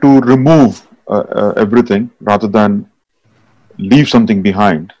err to remove everything rather than leave something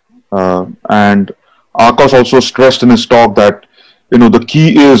behind. And Akash also stressed in his talk that the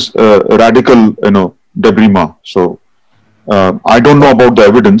key is radical debridement. So I don't know about the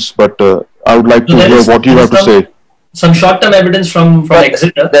evidence, but I would like to hear what you have to say. Some short-term evidence from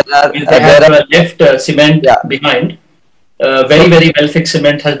Exeter. They have left cement behind. Very, very well-fixed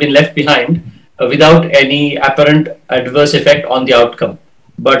cement has been left behind without any apparent adverse effect on the outcome.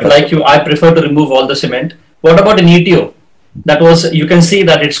 But like you, I prefer to remove all the cement. What about an ETO? That was, you can see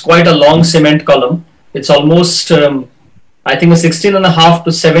that it's quite a long cement column. It's almost, I think, a 16.5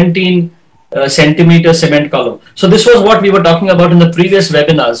 to 17 centimeter cement column. So this was what we were talking about in the previous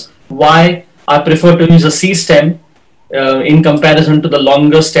webinars. Why I prefer to use a C stem in comparison to the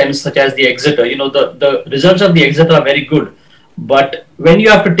longer stems such as the Exeter. The results of the Exeter are very good. But when you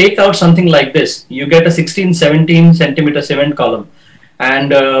have to take out something like this, you get a 16-17 centimeter cement column.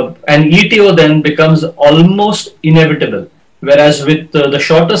 And an ETO then becomes almost inevitable. Whereas with the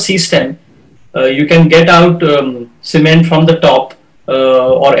shorter C stem, you can get out cement from the top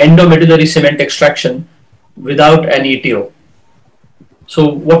or endomedullary cement extraction without an ETO. So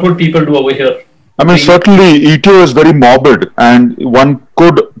what would people do over here? I mean, certainly ETO is very morbid, and one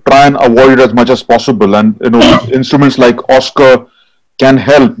could try and avoid it as much as possible. And instruments like Oscar can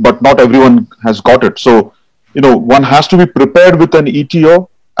help, but not everyone has got it. So one has to be prepared with an ETO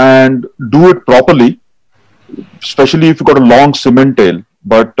and do it properly, especially if you've got a long cement tail.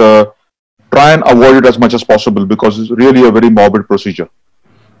 But try and avoid it as much as possible, because it's really a very morbid procedure.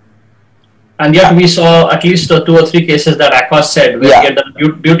 And yet we saw at least 2 or 3 cases that Akash said where he had done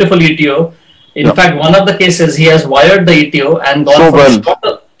beautiful ETO. In fact, one of the cases he has wired the ETO and gone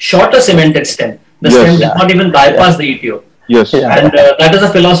for shorter cemented stem. The stem did not even bypass the ETO. Yes. And that is a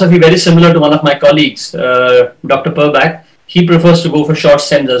philosophy very similar to one of my colleagues, Dr. Purbach. He prefers to go for short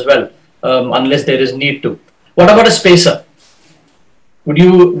stems as well, unless there is need to. What about a spacer? Would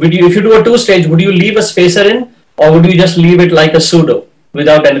you, if you do a 2-stage, would you leave a spacer in, or would you just leave it like a pseudo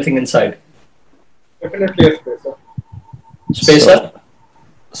without anything inside? Definitely a spacer. Spacer?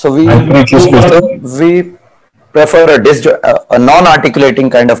 So we prefer a non-articulating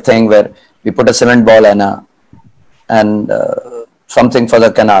kind of thing where we put a cement ball and something for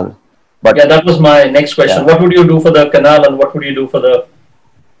the canal. But yeah, that was my next question. What would you do for the canal, and what would you do for the...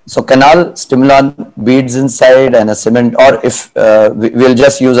 So canal, stimulant beads inside and a cement, or if we'll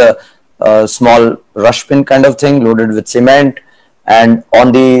just use a small rush pin kind of thing loaded with cement, and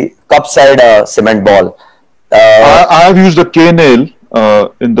on the cup side a cement ball. I have used a K-nail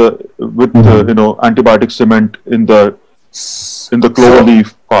with antibiotic cement in the clover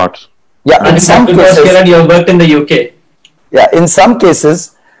leaf part. Yeah, and in some cases, you have worked in the UK. Yeah, in some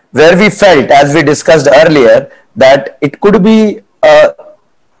cases where we felt, as we discussed earlier, that it could be a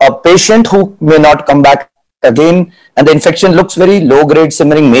patient who may not come back again, and the infection looks very low-grade,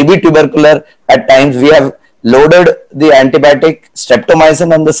 simmering, maybe tubercular at times. We have loaded the antibiotic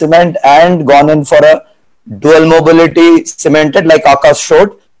streptomycin on the cement and gone in for a dual mobility cemented, like Akash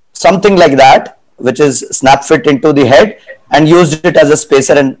showed, something like that, which is snap fit into the head, and used it as a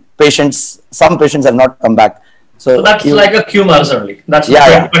spacer, and some patients have not come back. So that's like a QMARS only. That's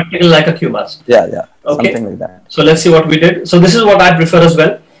practical like a QMARS. Yeah, yeah. Okay. Something like that. So let's see what we did. So this is what I prefer as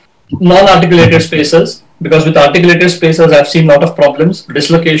well. Non-articulated spacers, because with articulated spacers I've seen a lot of problems,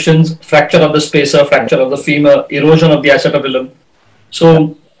 dislocations, fracture of the spacer, fracture of the femur, erosion of the acetabulum.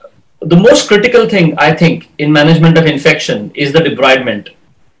 So the most critical thing I think in management of infection is the debridement,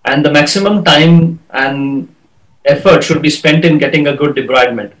 and the maximum time and effort should be spent in getting a good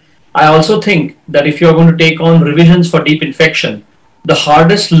debridement. I also think that if you're going to take on revisions for deep infection, the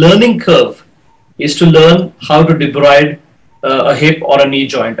hardest learning curve is to learn how to debride a hip or a knee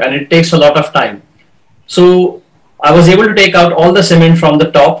joint, and it takes a lot of time. So I was able to take out all the cement from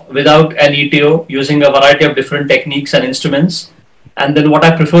the top without an ETO, using a variety of different techniques and instruments. And then what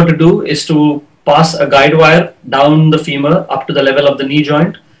I prefer to do is to pass a guide wire down the femur up to the level of the knee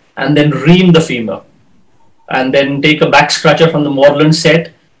joint, and then ream the femur, and then take a back scratcher from the Morland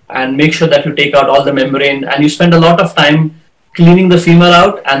set and make sure that you take out all the membrane, and you spend a lot of time cleaning the femur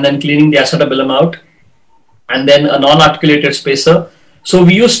out and then cleaning the acetabulum out, and then a non-articulated spacer. So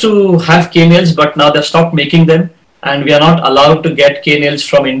we used to have K-nails, but now they've stopped making them, and we are not allowed to get K-nails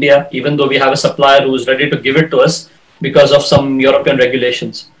from India, even though we have a supplier who is ready to give it to us because of some European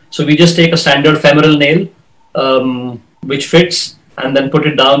regulations. So we just take a standard femoral nail, which fits, and then put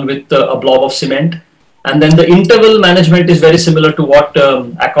it down with a blob of cement. And then the interval management is very similar to what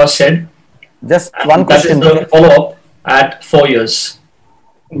Akash said. Just one question. That is the follow-up at 4 years.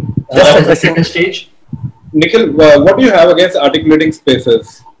 Just as the second stage. Nikhil, what do you have against articulating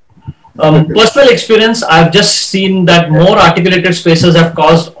spacers? Personal experience, I've just seen that more articulated spacers have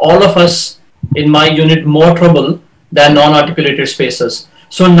caused all of us in my unit more trouble than non-articulated spacers.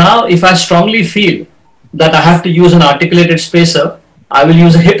 So now if I strongly feel that I have to use an articulated spacer, I will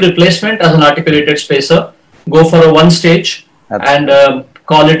use a hip replacement as an articulated spacer, go for a one stage, and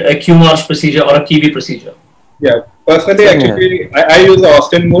call it a QMARS procedure or a Kiwi procedure. Yeah, personally, actually, I use the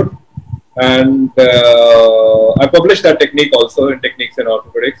Austin mode, and I published that technique also in Techniques in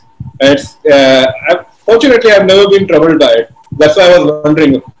Orthopaedics. And it's, fortunately, I've never been troubled by it. That's why I was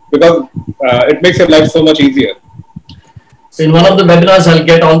wondering, because it makes your life so much easier. So in one of the webinars, I'll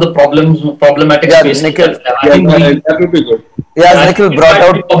get all the problematic spaces. Nikhil, that would be good. Yeah, Nikhil brought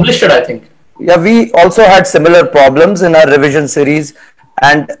out. Published it, I think. Yeah, we also had similar problems in our revision series,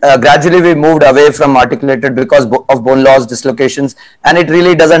 and gradually we moved away from articulated because of bone loss, dislocations, and it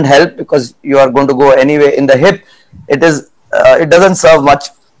really doesn't help because you are going to go anyway. In the hip, it doesn't serve much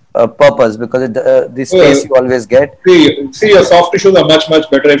purpose because the space you always get. See, your soft tissues are much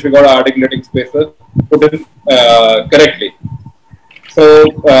better if you got an articulating spacer put in correctly. So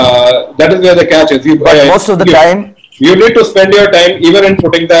that is where the catch is. Most of the time, you need to spend your time even in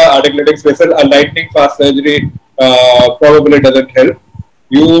putting the articulating spacer. A lightning fast surgery probably doesn't help.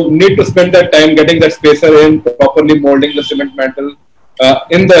 You need to spend that time getting that spacer in, properly molding the cement mantle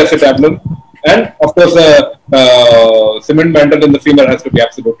in the acetabulum, and of course the cement mantle in the femur has to be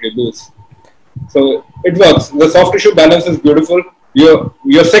absolutely loose. So it works. The soft tissue balance is beautiful.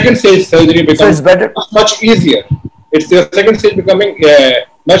 Your second stage surgery becomes much easier. It's your second stage becoming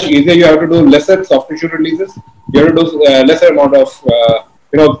much easier. You have to do lesser soft tissue releases. You have to do lesser amount of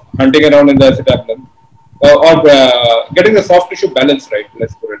hunting around in the acetabulum, or getting the soft tissue balance right.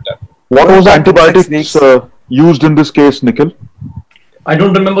 Let's put it that way. What was the antibiotics used in this case, Nikhil? I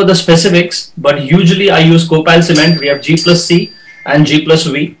don't remember the specifics, but usually I use Copal cement. We have G plus C and G plus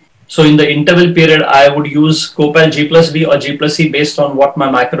V. So in the interval period, I would use Copal G plus V or G plus C based on what my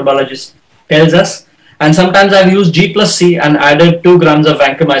microbiologist tells us. And sometimes I've used G plus C and added 2 grams of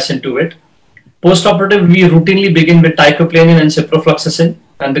vancomycin to it. Post-operative, we routinely begin with teicoplanin and ciprofloxacin.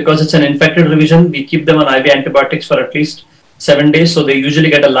 And because it's an infected revision, we keep them on IV antibiotics for at least 7 days. So they usually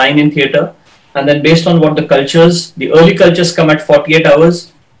get a line in theater. And then based on what the cultures, the early cultures come at 48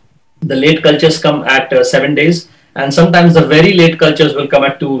 hours. The late cultures come at 7 days. And sometimes the very late cultures will come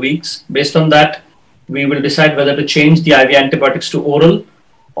at 2 weeks. Based on that, we will decide whether to change the IV antibiotics to oral,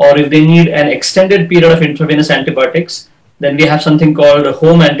 or if they need an extended period of intravenous antibiotics, then we have something called a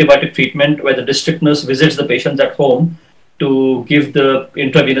home antibiotic treatment, where the district nurse visits the patients at home to give the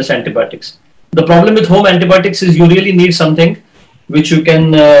intravenous antibiotics. The problem with home antibiotics is you really need something which you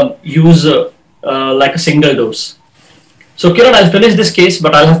can use like a single dose. So Kiran, I'll finish this case,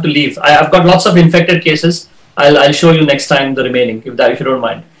 but I'll have to leave. I've got lots of infected cases. I'll show you next time the remaining, if you don't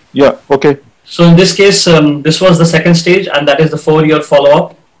mind. Yeah, okay. So in this case, this was the second stage, and that is the 4-year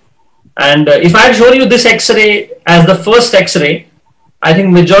follow-up. And if I had shown you this X-ray as the first X-ray, I think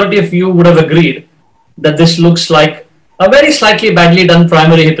majority of you would have agreed that this looks like a very slightly badly done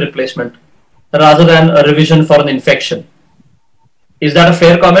primary hip replacement rather than a revision for an infection. Is that a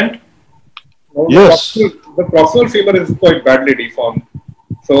fair comment? No, Yes. the proximal femur is quite badly deformed.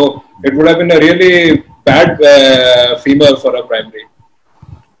 So it would have been a really bad femur for a primary.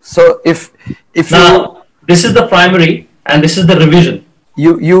 So if you Now, this is the primary and this is the revision.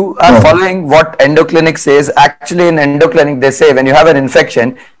 you are following what endoclinic says. Actually, in endoclinic, they say when you have an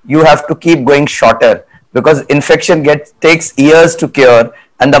infection, you have to keep going shorter because infection takes years to cure,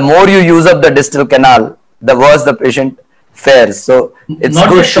 and the more you use up the distal canal, the worse the patient fares. So it's Not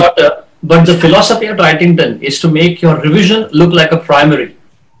good just shorter, but the philosophy at Wrightington is to make your revision look like a primary,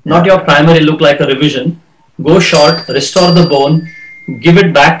 not your primary look like a revision. Go short, restore the bone, give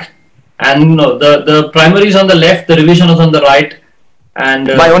it back, and the primary is on the left, the revision is on the right. And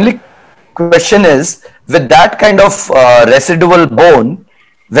My only question is, with that kind of residual bone,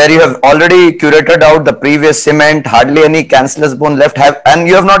 where you have already curated out the previous cement, hardly any cancellous bone left, and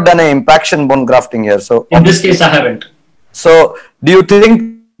you have not done an impaction bone grafting here. So in this case, I haven't. So do you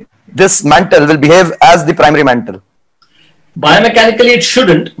think this mantle will behave as the primary mantle? Biomechanically, it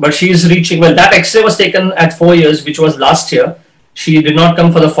shouldn't, but she is reaching. Well, that X-ray was taken at 4 years, which was last year. She did not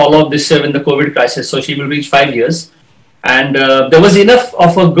come for the follow-up this year in the COVID crisis, so she will reach 5 years. And there was enough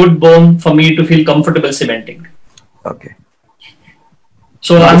of a good bone for me to feel comfortable cementing. Okay.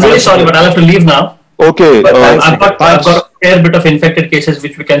 So I'm really sorry, but I'll have to leave now. Okay. But I've got thanks. a fair bit of infected cases,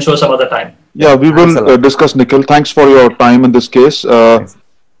 which we can show some other time. Yeah, we Thanks a will lot. discuss, Nikhil. Thanks for your time in this case.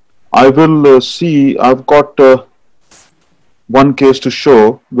 I will see. I've got one case to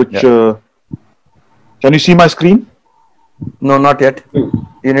show, which can you see my screen? No, not yet.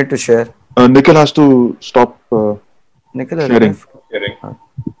 You need to share. Nikhil has to stop Nikhil, sharing.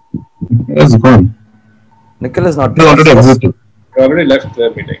 It's gone. Nikhil is not They already there. exited. They already left the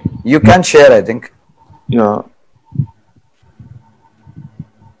meeting. You can share, I think. Yeah.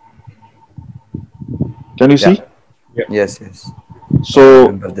 Can you see? Yes, yes. So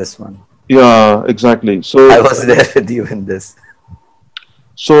Remember this one. yeah, exactly. So I was there with you in this.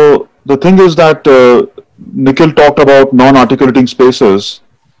 So the thing is that Nikhil talked about non-articulating spaces,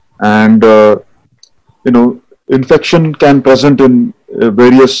 and infection can present in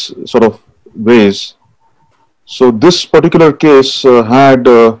various sort of ways. So this particular case had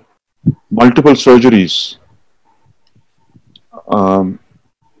multiple surgeries,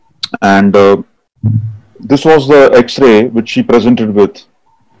 and this was the X-ray which she presented with,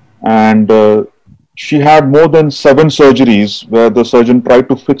 and she had more than 7 surgeries where the surgeon tried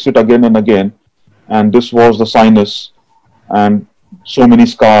to fix it again and again, and this was the sinus and so many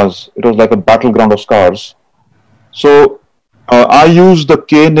scars. It was like a battleground of scars. So I used the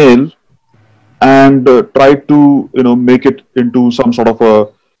K nail and tried to make it into some sort of a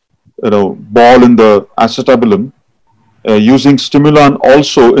ball in the acetabulum, using stimulan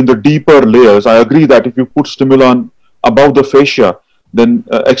also in the deeper layers. I agree that if you put stimulan above the fascia, then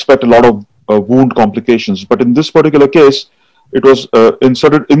expect a lot of wound complications. But in this particular case, it was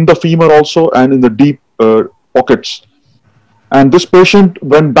inserted in the femur also and in the deep pockets. And this patient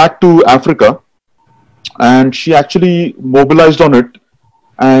went back to Africa, and she actually mobilized on it,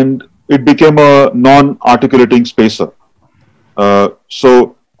 and it became a non-articulating spacer.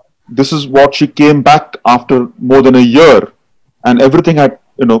 So this is what she came back after more than a year, and everything had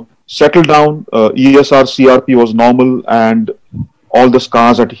settled down. ESR, CRP was normal, and all the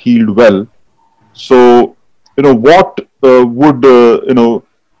scars had healed well. So what would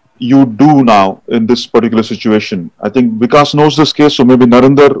you do now in this particular situation? I think Vikas knows this case, so maybe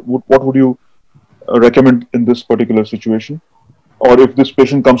Narinder, what would you recommend in this particular situation? Or if this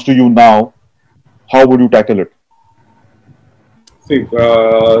patient comes to you now, how would you tackle it? See,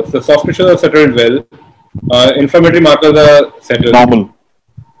 the soft tissues are settled well. Inflammatory markers are settled. Normal.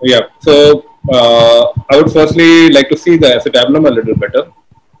 Yeah. So I would firstly like to see the acetabulum a little better.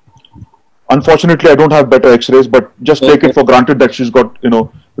 Unfortunately, I don't have better X-rays, but just take it for granted that she's got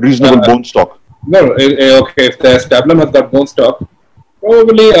reasonable bone stock. No, okay. If the acetabulum has got bone stock,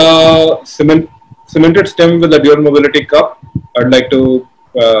 probably cemented stem with a dual mobility cup. I'd like to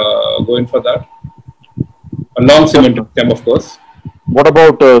go in for that. A long cemented stem, of course. What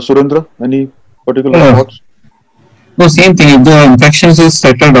about Surendra? Any particular thoughts? No, same thing. If the infections is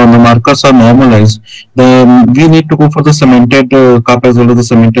settled down, the markers are normalized, we need to go for the cemented cup as well as the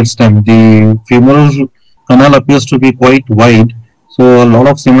cemented stem. The femoral canal appears to be quite wide, so a lot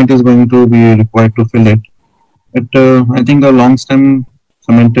of cement is going to be required to fill it. But I think the long stem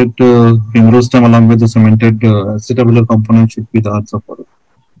cemented femoral stem along with the cemented acetabular component should be the answer for it.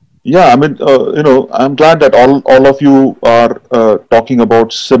 Yeah, I mean, I'm glad that all of you are talking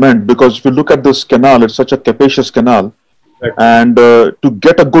about cement, because if you look at this canal, it's such a capacious canal, right. And to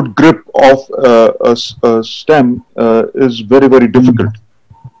get a good grip of a stem is very, very difficult.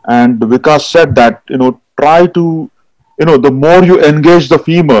 And Vikas said that, try to, the more you engage the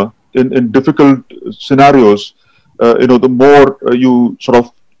femur in difficult scenarios, the more you sort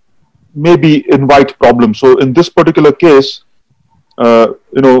of maybe invite problems. So in this particular case,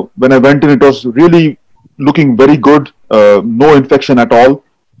 when I went in, it was really looking very good, no infection at all.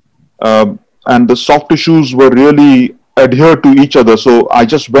 And the soft tissues were really adhered to each other. So I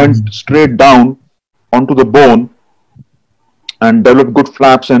just went straight down onto the bone and developed good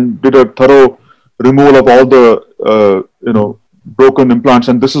flaps and did a thorough removal of all the, broken implants.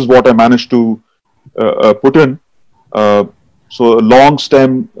 And this is what I managed to put in. So a long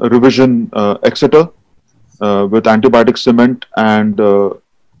stem revision exeter with antibiotic cement and a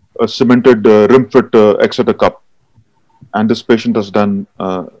cemented rim fit exeter cup. And this patient has done,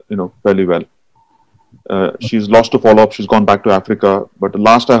 fairly well. She's lost to follow-up. She's gone back to Africa. But the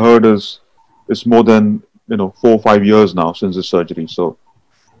last I heard is it's more than 4 or 5 years now since the surgery. So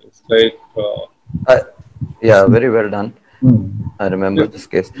it's like yeah, very well done. I remember this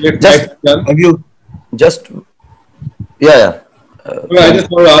case. I just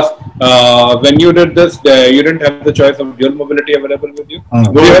want to ask, when you did this, you didn't have the choice of dual mobility available with you?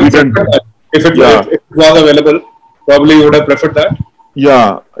 No, we didn't. If it was available, probably you would have preferred that?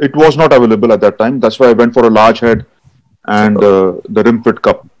 Yeah, it was not available at that time. That's why I went for a large head and the rim fit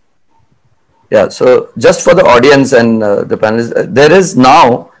cup. Yeah, so just for the audience and the panelists, there is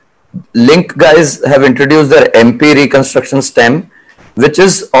now, Link guys have introduced their MP reconstruction stem, which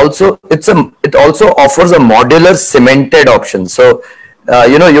is also, it also offers a modular cemented option. So,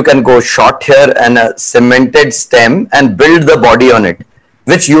 you can go short here and a cemented stem and build the body on it,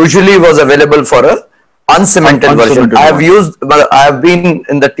 which usually was available for a uncemented version. I have been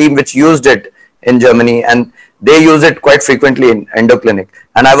in the team which used it in Germany, and they use it quite frequently in endoclinic.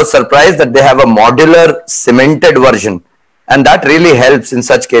 And I was surprised that they have a modular cemented version. And that really helps in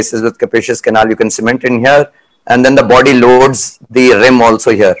such cases with capacious canal. You can cement in here, and then the body loads the rim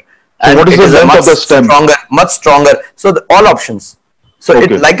also here. And so what is the length of the stem? Much stronger. So all options. So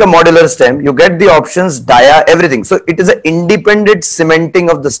it's like a modular stem. You get the options, dia, everything. So it is an independent cementing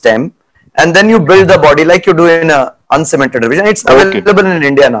of the stem, and then you build the body like you do in a uncemented revision. It's available in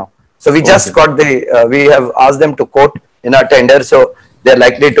India now. So we just got the, we have asked them to quote in our tender. So they're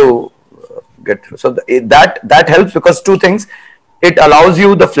likely to get through. So that helps because two things. It allows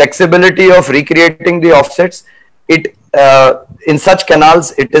you the flexibility of recreating the offsets. It in such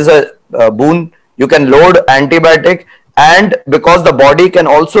canals, it is a boon. You can load antibiotic, and because the body can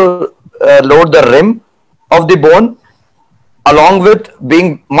also load the rim of the bone, along with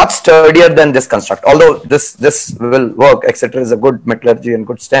being much sturdier than this construct. Although this will work, etc., is a good metallurgy and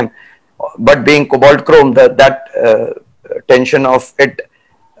good stem, but being cobalt chrome, that tension of it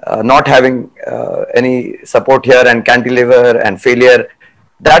not having any support here and cantilever and failure,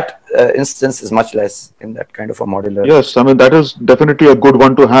 that instance is much less in that kind of a modular. Yes, I mean, that is definitely a good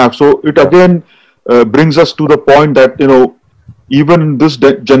one to have. So it again brings us to the point that, even in this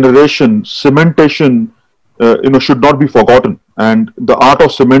generation, cementation, should not be forgotten. And the art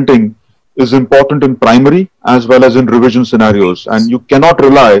of cementing is important in primary as well as in revision scenarios. And you cannot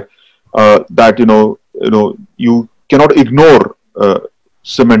rely that, you cannot ignore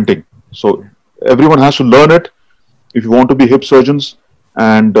cementing. So everyone has to learn it if you want to be hip surgeons,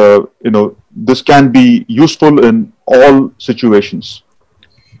 and this can be useful in all situations.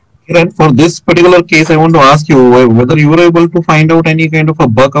 And for this particular case, I want to ask you whether you were able to find out any kind of a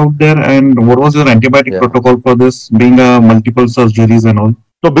bug out there, and what was your antibiotic protocol for this, being multiple surgeries and all?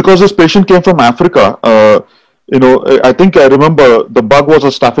 No, because this patient came from Africa, I think I remember the bug was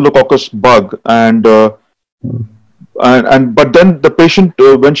a staphylococcus bug, and but then the patient,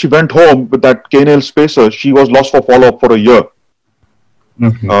 when she went home with that canal spacer, she was lost for follow-up for a year.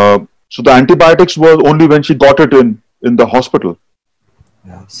 So the antibiotics were only when she got it in the hospital.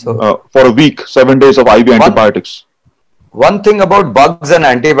 Yeah, so for a week, 7 days of IV antibiotics. One thing about bugs and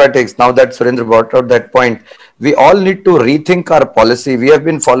antibiotics, now that Surendra brought out that point, we all need to rethink our policy. We have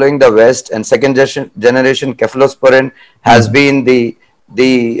been following the West, and second generation cephalosporin has been the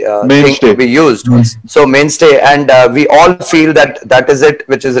thing to be used. So mainstay, and we all feel that is it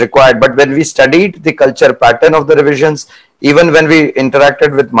which is required. But when we studied the culture pattern of the revisions, even when we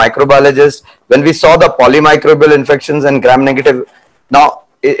interacted with microbiologists, when we saw the polymicrobial infections and gram-negative, now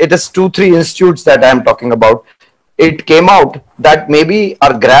it is 2-3 institutes that I am talking about. It came out that maybe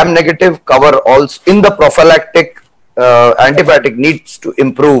our gram-negative cover also in the prophylactic antibiotic needs to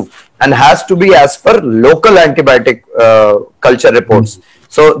improve and has to be as per local antibiotic culture reports.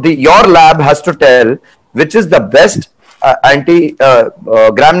 So your lab has to tell which is the best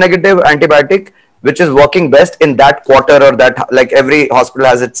gram-negative antibiotic which is working best in that quarter, or that, like every hospital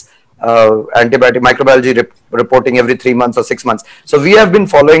has its antibiotic microbiology reporting every 3 months or 6 months. So we have been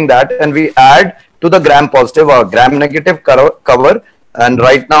following that, and we add to the gram positive or gram negative cover. And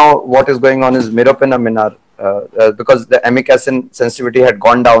right now what is going on is meropenem because the amikacin sensitivity had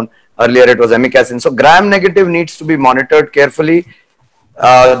gone down. Earlier it was amikacin. So gram negative needs to be monitored carefully,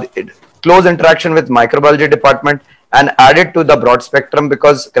 close interaction with microbiology department, and added to the broad spectrum,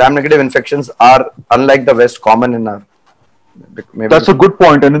 because gram negative infections are, unlike the West, common in our. That's a good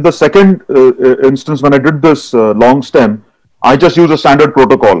point. And in the second instance, when I did this long stem, I just used a standard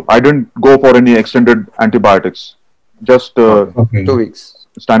protocol. I didn't go for any extended antibiotics. Just 2 weeks.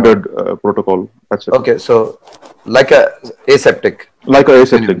 Standard protocol. That's it. Okay, so like a aseptic. Like a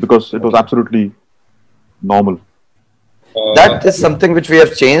aseptic, because it was absolutely normal. That is something which we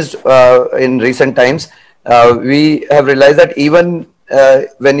have changed in recent times. We have realized that even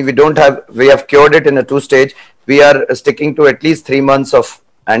when we have cured it in a 2-stage, we are sticking to at least 3 months of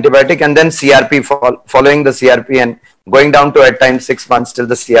antibiotic, and then CRP, following the CRP, and going down to at times 6 months till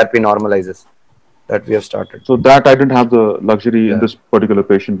the CRP normalizes. That we have started. So that I didn't have the luxury in this particular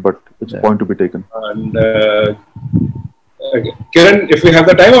patient, but it's a point to be taken. And Kiran, if we have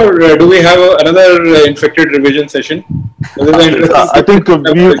the time, or do we have another infected revision session? I think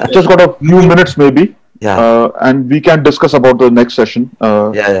we just got a few minutes maybe. Yeah. And we can discuss about the next session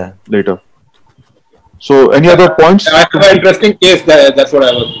later. So any other points? I have an interesting case. That's what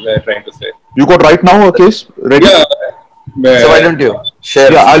I was trying to say. You got right now a case ready? Yeah. So why don't you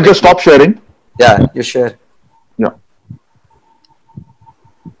share? Yeah, I'll just stop sharing. Yeah, you share. Yeah.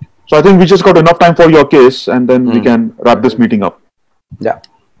 So I think we just got enough time for your case, and then we can wrap this meeting up. Yeah.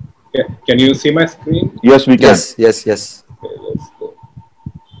 Can you see my screen? Yes, we can. Yes. Okay, let's go.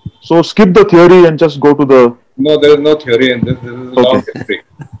 So skip the theory and just go to the... No, there is no theory in this. This is a long history.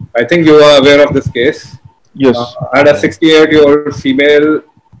 I think you are aware of this case. Yes. I had a 68-year-old female,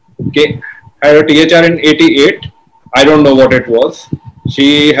 had a THR in 88. I don't know what it was.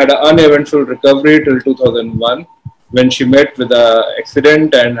 She had an uneventful recovery till 2001, when she met with an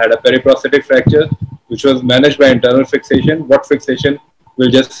accident and had a periprosthetic fracture, which was managed by internal fixation. What fixation,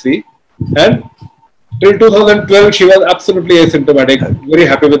 we'll just see. And till 2012, she was absolutely asymptomatic, very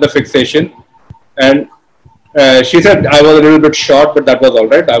happy with the fixation. And she said, I was a little bit short, but that was all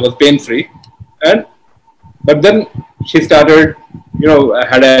right. I was pain-free. But then she started,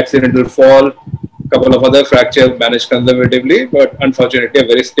 had an accidental fall, couple of other fractures managed conservatively, but unfortunately a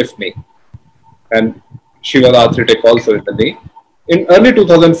very stiff knee. And she was arthritic also in the knee. In early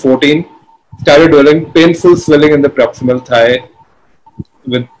 2014, started developing painful swelling in the proximal thigh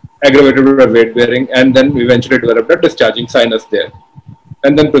with aggravated by weight bearing, and then eventually developed a discharging sinus there.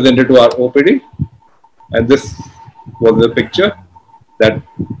 And then presented to our OPD. And this was the picture that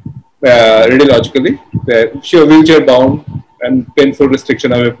radiologically, she was wheelchair bound and painful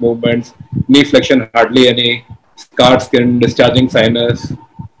restriction of hip movements, knee flexion hardly any, scarred skin, discharging sinus,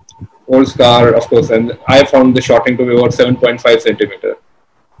 old scar, of course, and I found the shorting to be about 7.5 centimeter.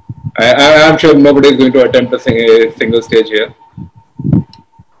 I'm sure nobody is going to attempt a single stage here.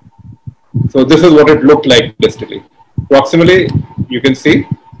 So this is what it looked like distally. Proximally, you can see,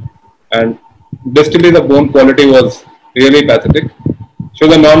 and distally the bone quality was really pathetic. She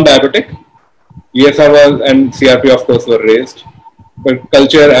was a non-diabetic. ESR was, and CRP of course were raised, but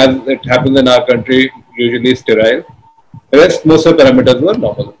culture, as it happens in our country, usually sterile. The rest, most of the parameters were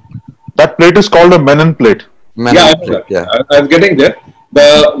normal. That plate is called a Menon plate. I was getting there.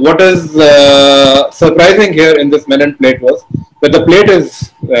 What is surprising here in this Menon plate was that the plate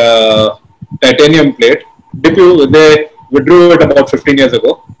is titanium plate. They withdrew it about 15 years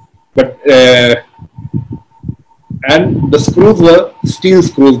ago, but and the screws were steel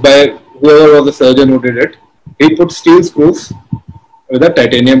screws by whoever was the surgeon who did it. He put steel screws with a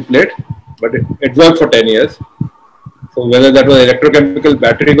titanium plate, but it worked for 10 years. So whether that was electrochemical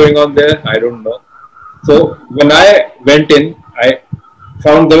battery going on there, I don't know. So when I went in, I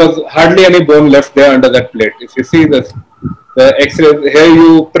found there was hardly any bone left there under that plate. If you see this, the X-ray, here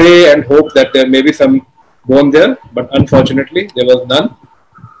you pray and hope that there may be some bone there, but unfortunately there was none.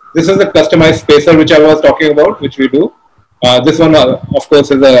 This is the customized spacer which I was talking about, which we do. This one, of course,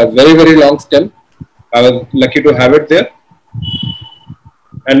 is a very, very long stem. I was lucky to have it there.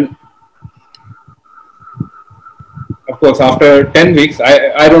 And of course, after 10 weeks,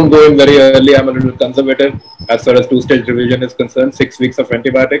 I don't go in very early. I'm a little conservative as far as two-stage revision is concerned. 6 weeks of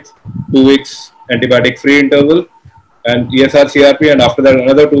antibiotics, 2 weeks antibiotic-free interval, and ESR CRP, and after that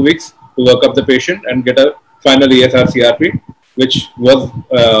another 2 weeks to work up the patient and get a final ESR CRP, which was,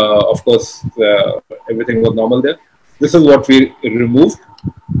 of course, everything was normal there. This is what we removed,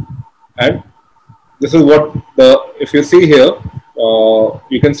 and this is what if you see here,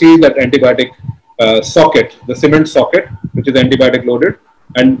 you can see that antibiotic socket, the cement socket, which is antibiotic loaded,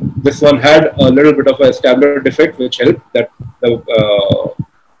 and this one had a little bit of a stabler defect, which helped that the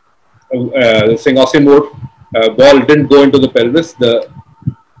syngosimode ball didn't go into the pelvis. The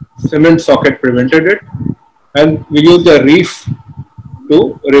cement socket prevented it, and we used a reef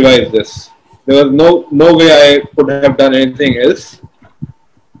to revise this. There was no way I could have done anything else,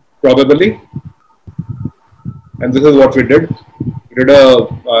 probably. And this is what we did. We did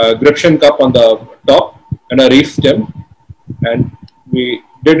a gription cup on the top and a reef stem, and we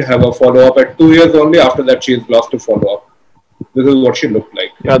did have a follow-up at 2 years only. After that, she is lost to follow-up. This is what she looked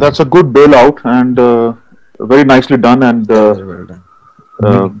like. Yeah, that's a good bailout and very nicely done. And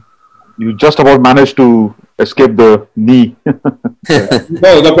you just about managed to escape the knee.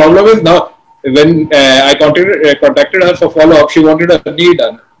 No, the problem is now when I contacted her for follow-up, she wanted a knee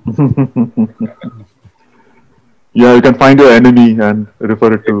done. Yeah, you can find your enemy and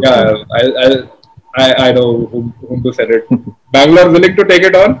refer it to. Yeah, I know whom to send it. Bangalore willing to take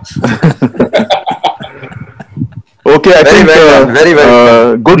it on? Okay, I think very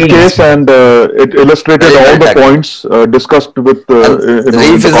well good case, and it illustrated all the points discussed with.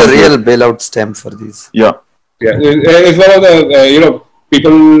 Reef is a real bailout stem for these. Yeah. Yeah, it's one of the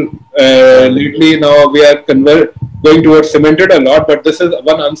people lately now we are going towards cemented a lot, but this is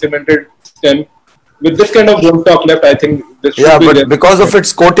one uncemented stem. With this kind of bone stock left, I think this should be but because of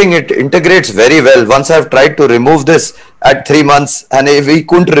its coating, it integrates very well. Once I've tried to remove this at 3 months, and we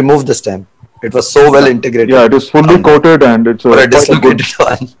couldn't remove the stem. It was so well integrated. Yeah, it is fully coated, and it's a dislocated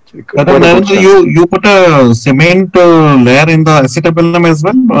one. You put a cement layer in the acetabulum as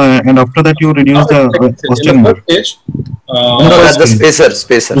well, and after that you reduce the osteomer. At the spacer.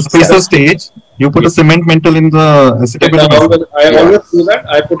 The spacer stage, you put a cement mantle in the acetabulum. I always do that.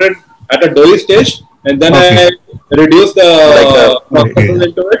 I put it at a doughy stage, and then I reduce the muscles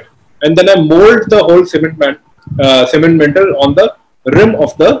into it, and then I mold the whole cement mantle on the rim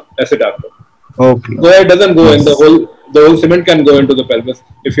of the acetabulum. Okay. So it doesn't go in the whole cement can go into the pelvis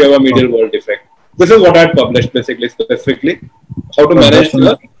if you have a medial wall defect. This is what I had published specifically how to manage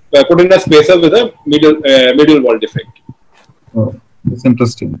put in a spacer with a medial wall defect. Oh, that's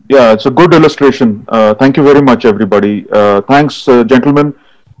interesting. Yeah, it's a good illustration. Thank you very much, everybody. Thanks, gentlemen,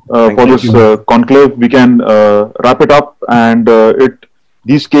 for this conclave. We can wrap it up, and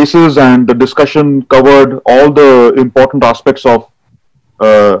these cases and the discussion covered all the important aspects of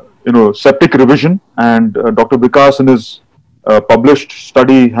septic revision, and Dr. Vikas in his published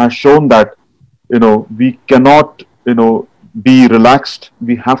study has shown that we cannot be relaxed.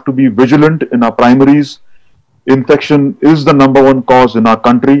 We have to be vigilant in our primaries. Infection is the #1 cause in our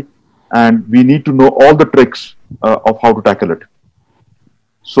country, and we need to know all the tricks of how to tackle it.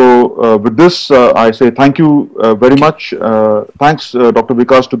 So with this, I say thank you very much. Thanks, Dr.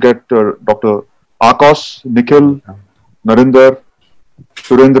 Vikas, to get Dr. Akos, Nikhil, Narinder,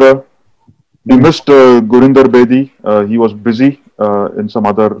 Surendra. We missed Gurinder Bedi. He was busy in some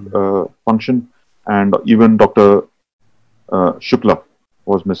other function, and even Dr. Shukla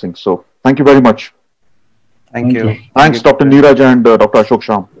was missing. So thank you very much. Thank you. Thanks, Dr. Neeraj and Dr. Ashok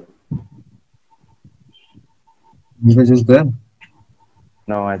Sham. Neeraj is there?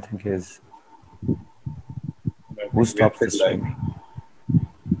 No, I think he's. Who stopped this streaming?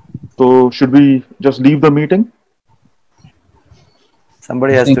 So should we just leave the meeting?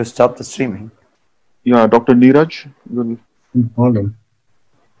 Somebody has to stop the streaming. Yeah, Dr. Neeraj will. Hold on.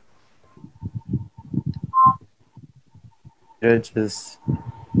 Neeraj is.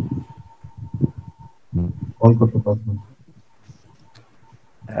 All good for person.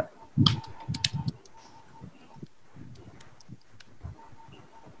 Yeah.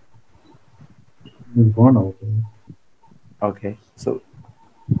 He's gone out. Okay, so.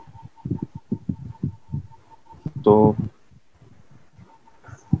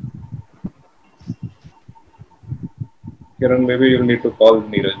 Kiran, maybe you'll need to call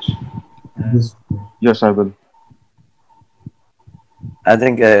Neeraj. Yes, I will. I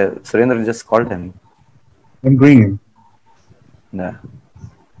think Surendra just called him. I'm doing him. Yeah.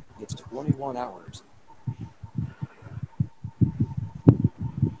 It's 21 hours.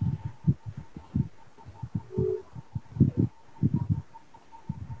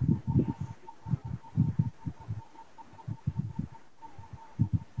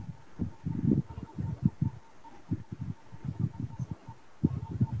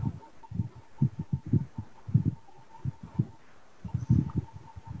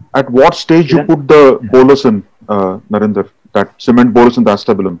 At what stage you put the bolus in, Narinder? That cement bolus in the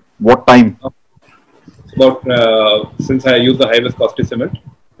acetabulum? What time? About since I use the high viscosity cement,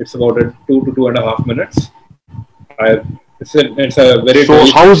 It's about 2 to 2.5 minutes. It's a very. So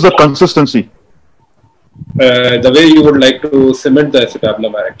how is the consistency? The way you would like to cement the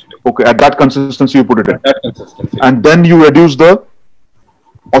acetabulum actually. Okay, at that consistency you put it in. At that consistency. And then you reduce the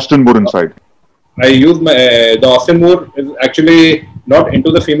Austin Moore inside. I use the Austin Moore is actually not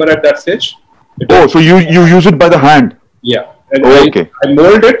into the femur at that stage. So you use it by the hand. Yeah. And okay. I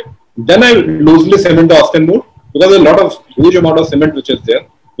mold it. Then I loosely cement the Austin Moore because there's a lot of huge amount of cement which is there,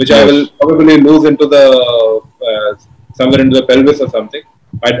 which yes. I will probably lose into the somewhere into the pelvis or something.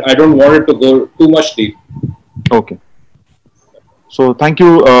 I don't want it to go too much deep. Okay. So thank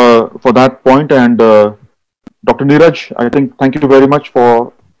you for that point, and Dr. Neeraj, I think thank you very much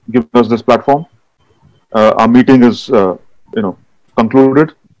for giving us this platform. Our meeting is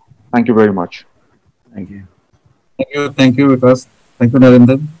concluded. Thank you very much. Thank you. Thank you, Vikas. Thank you,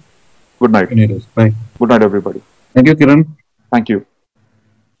 Narendra. Good night. Bye. Good night, everybody. Thank you, Kiran. Thank you.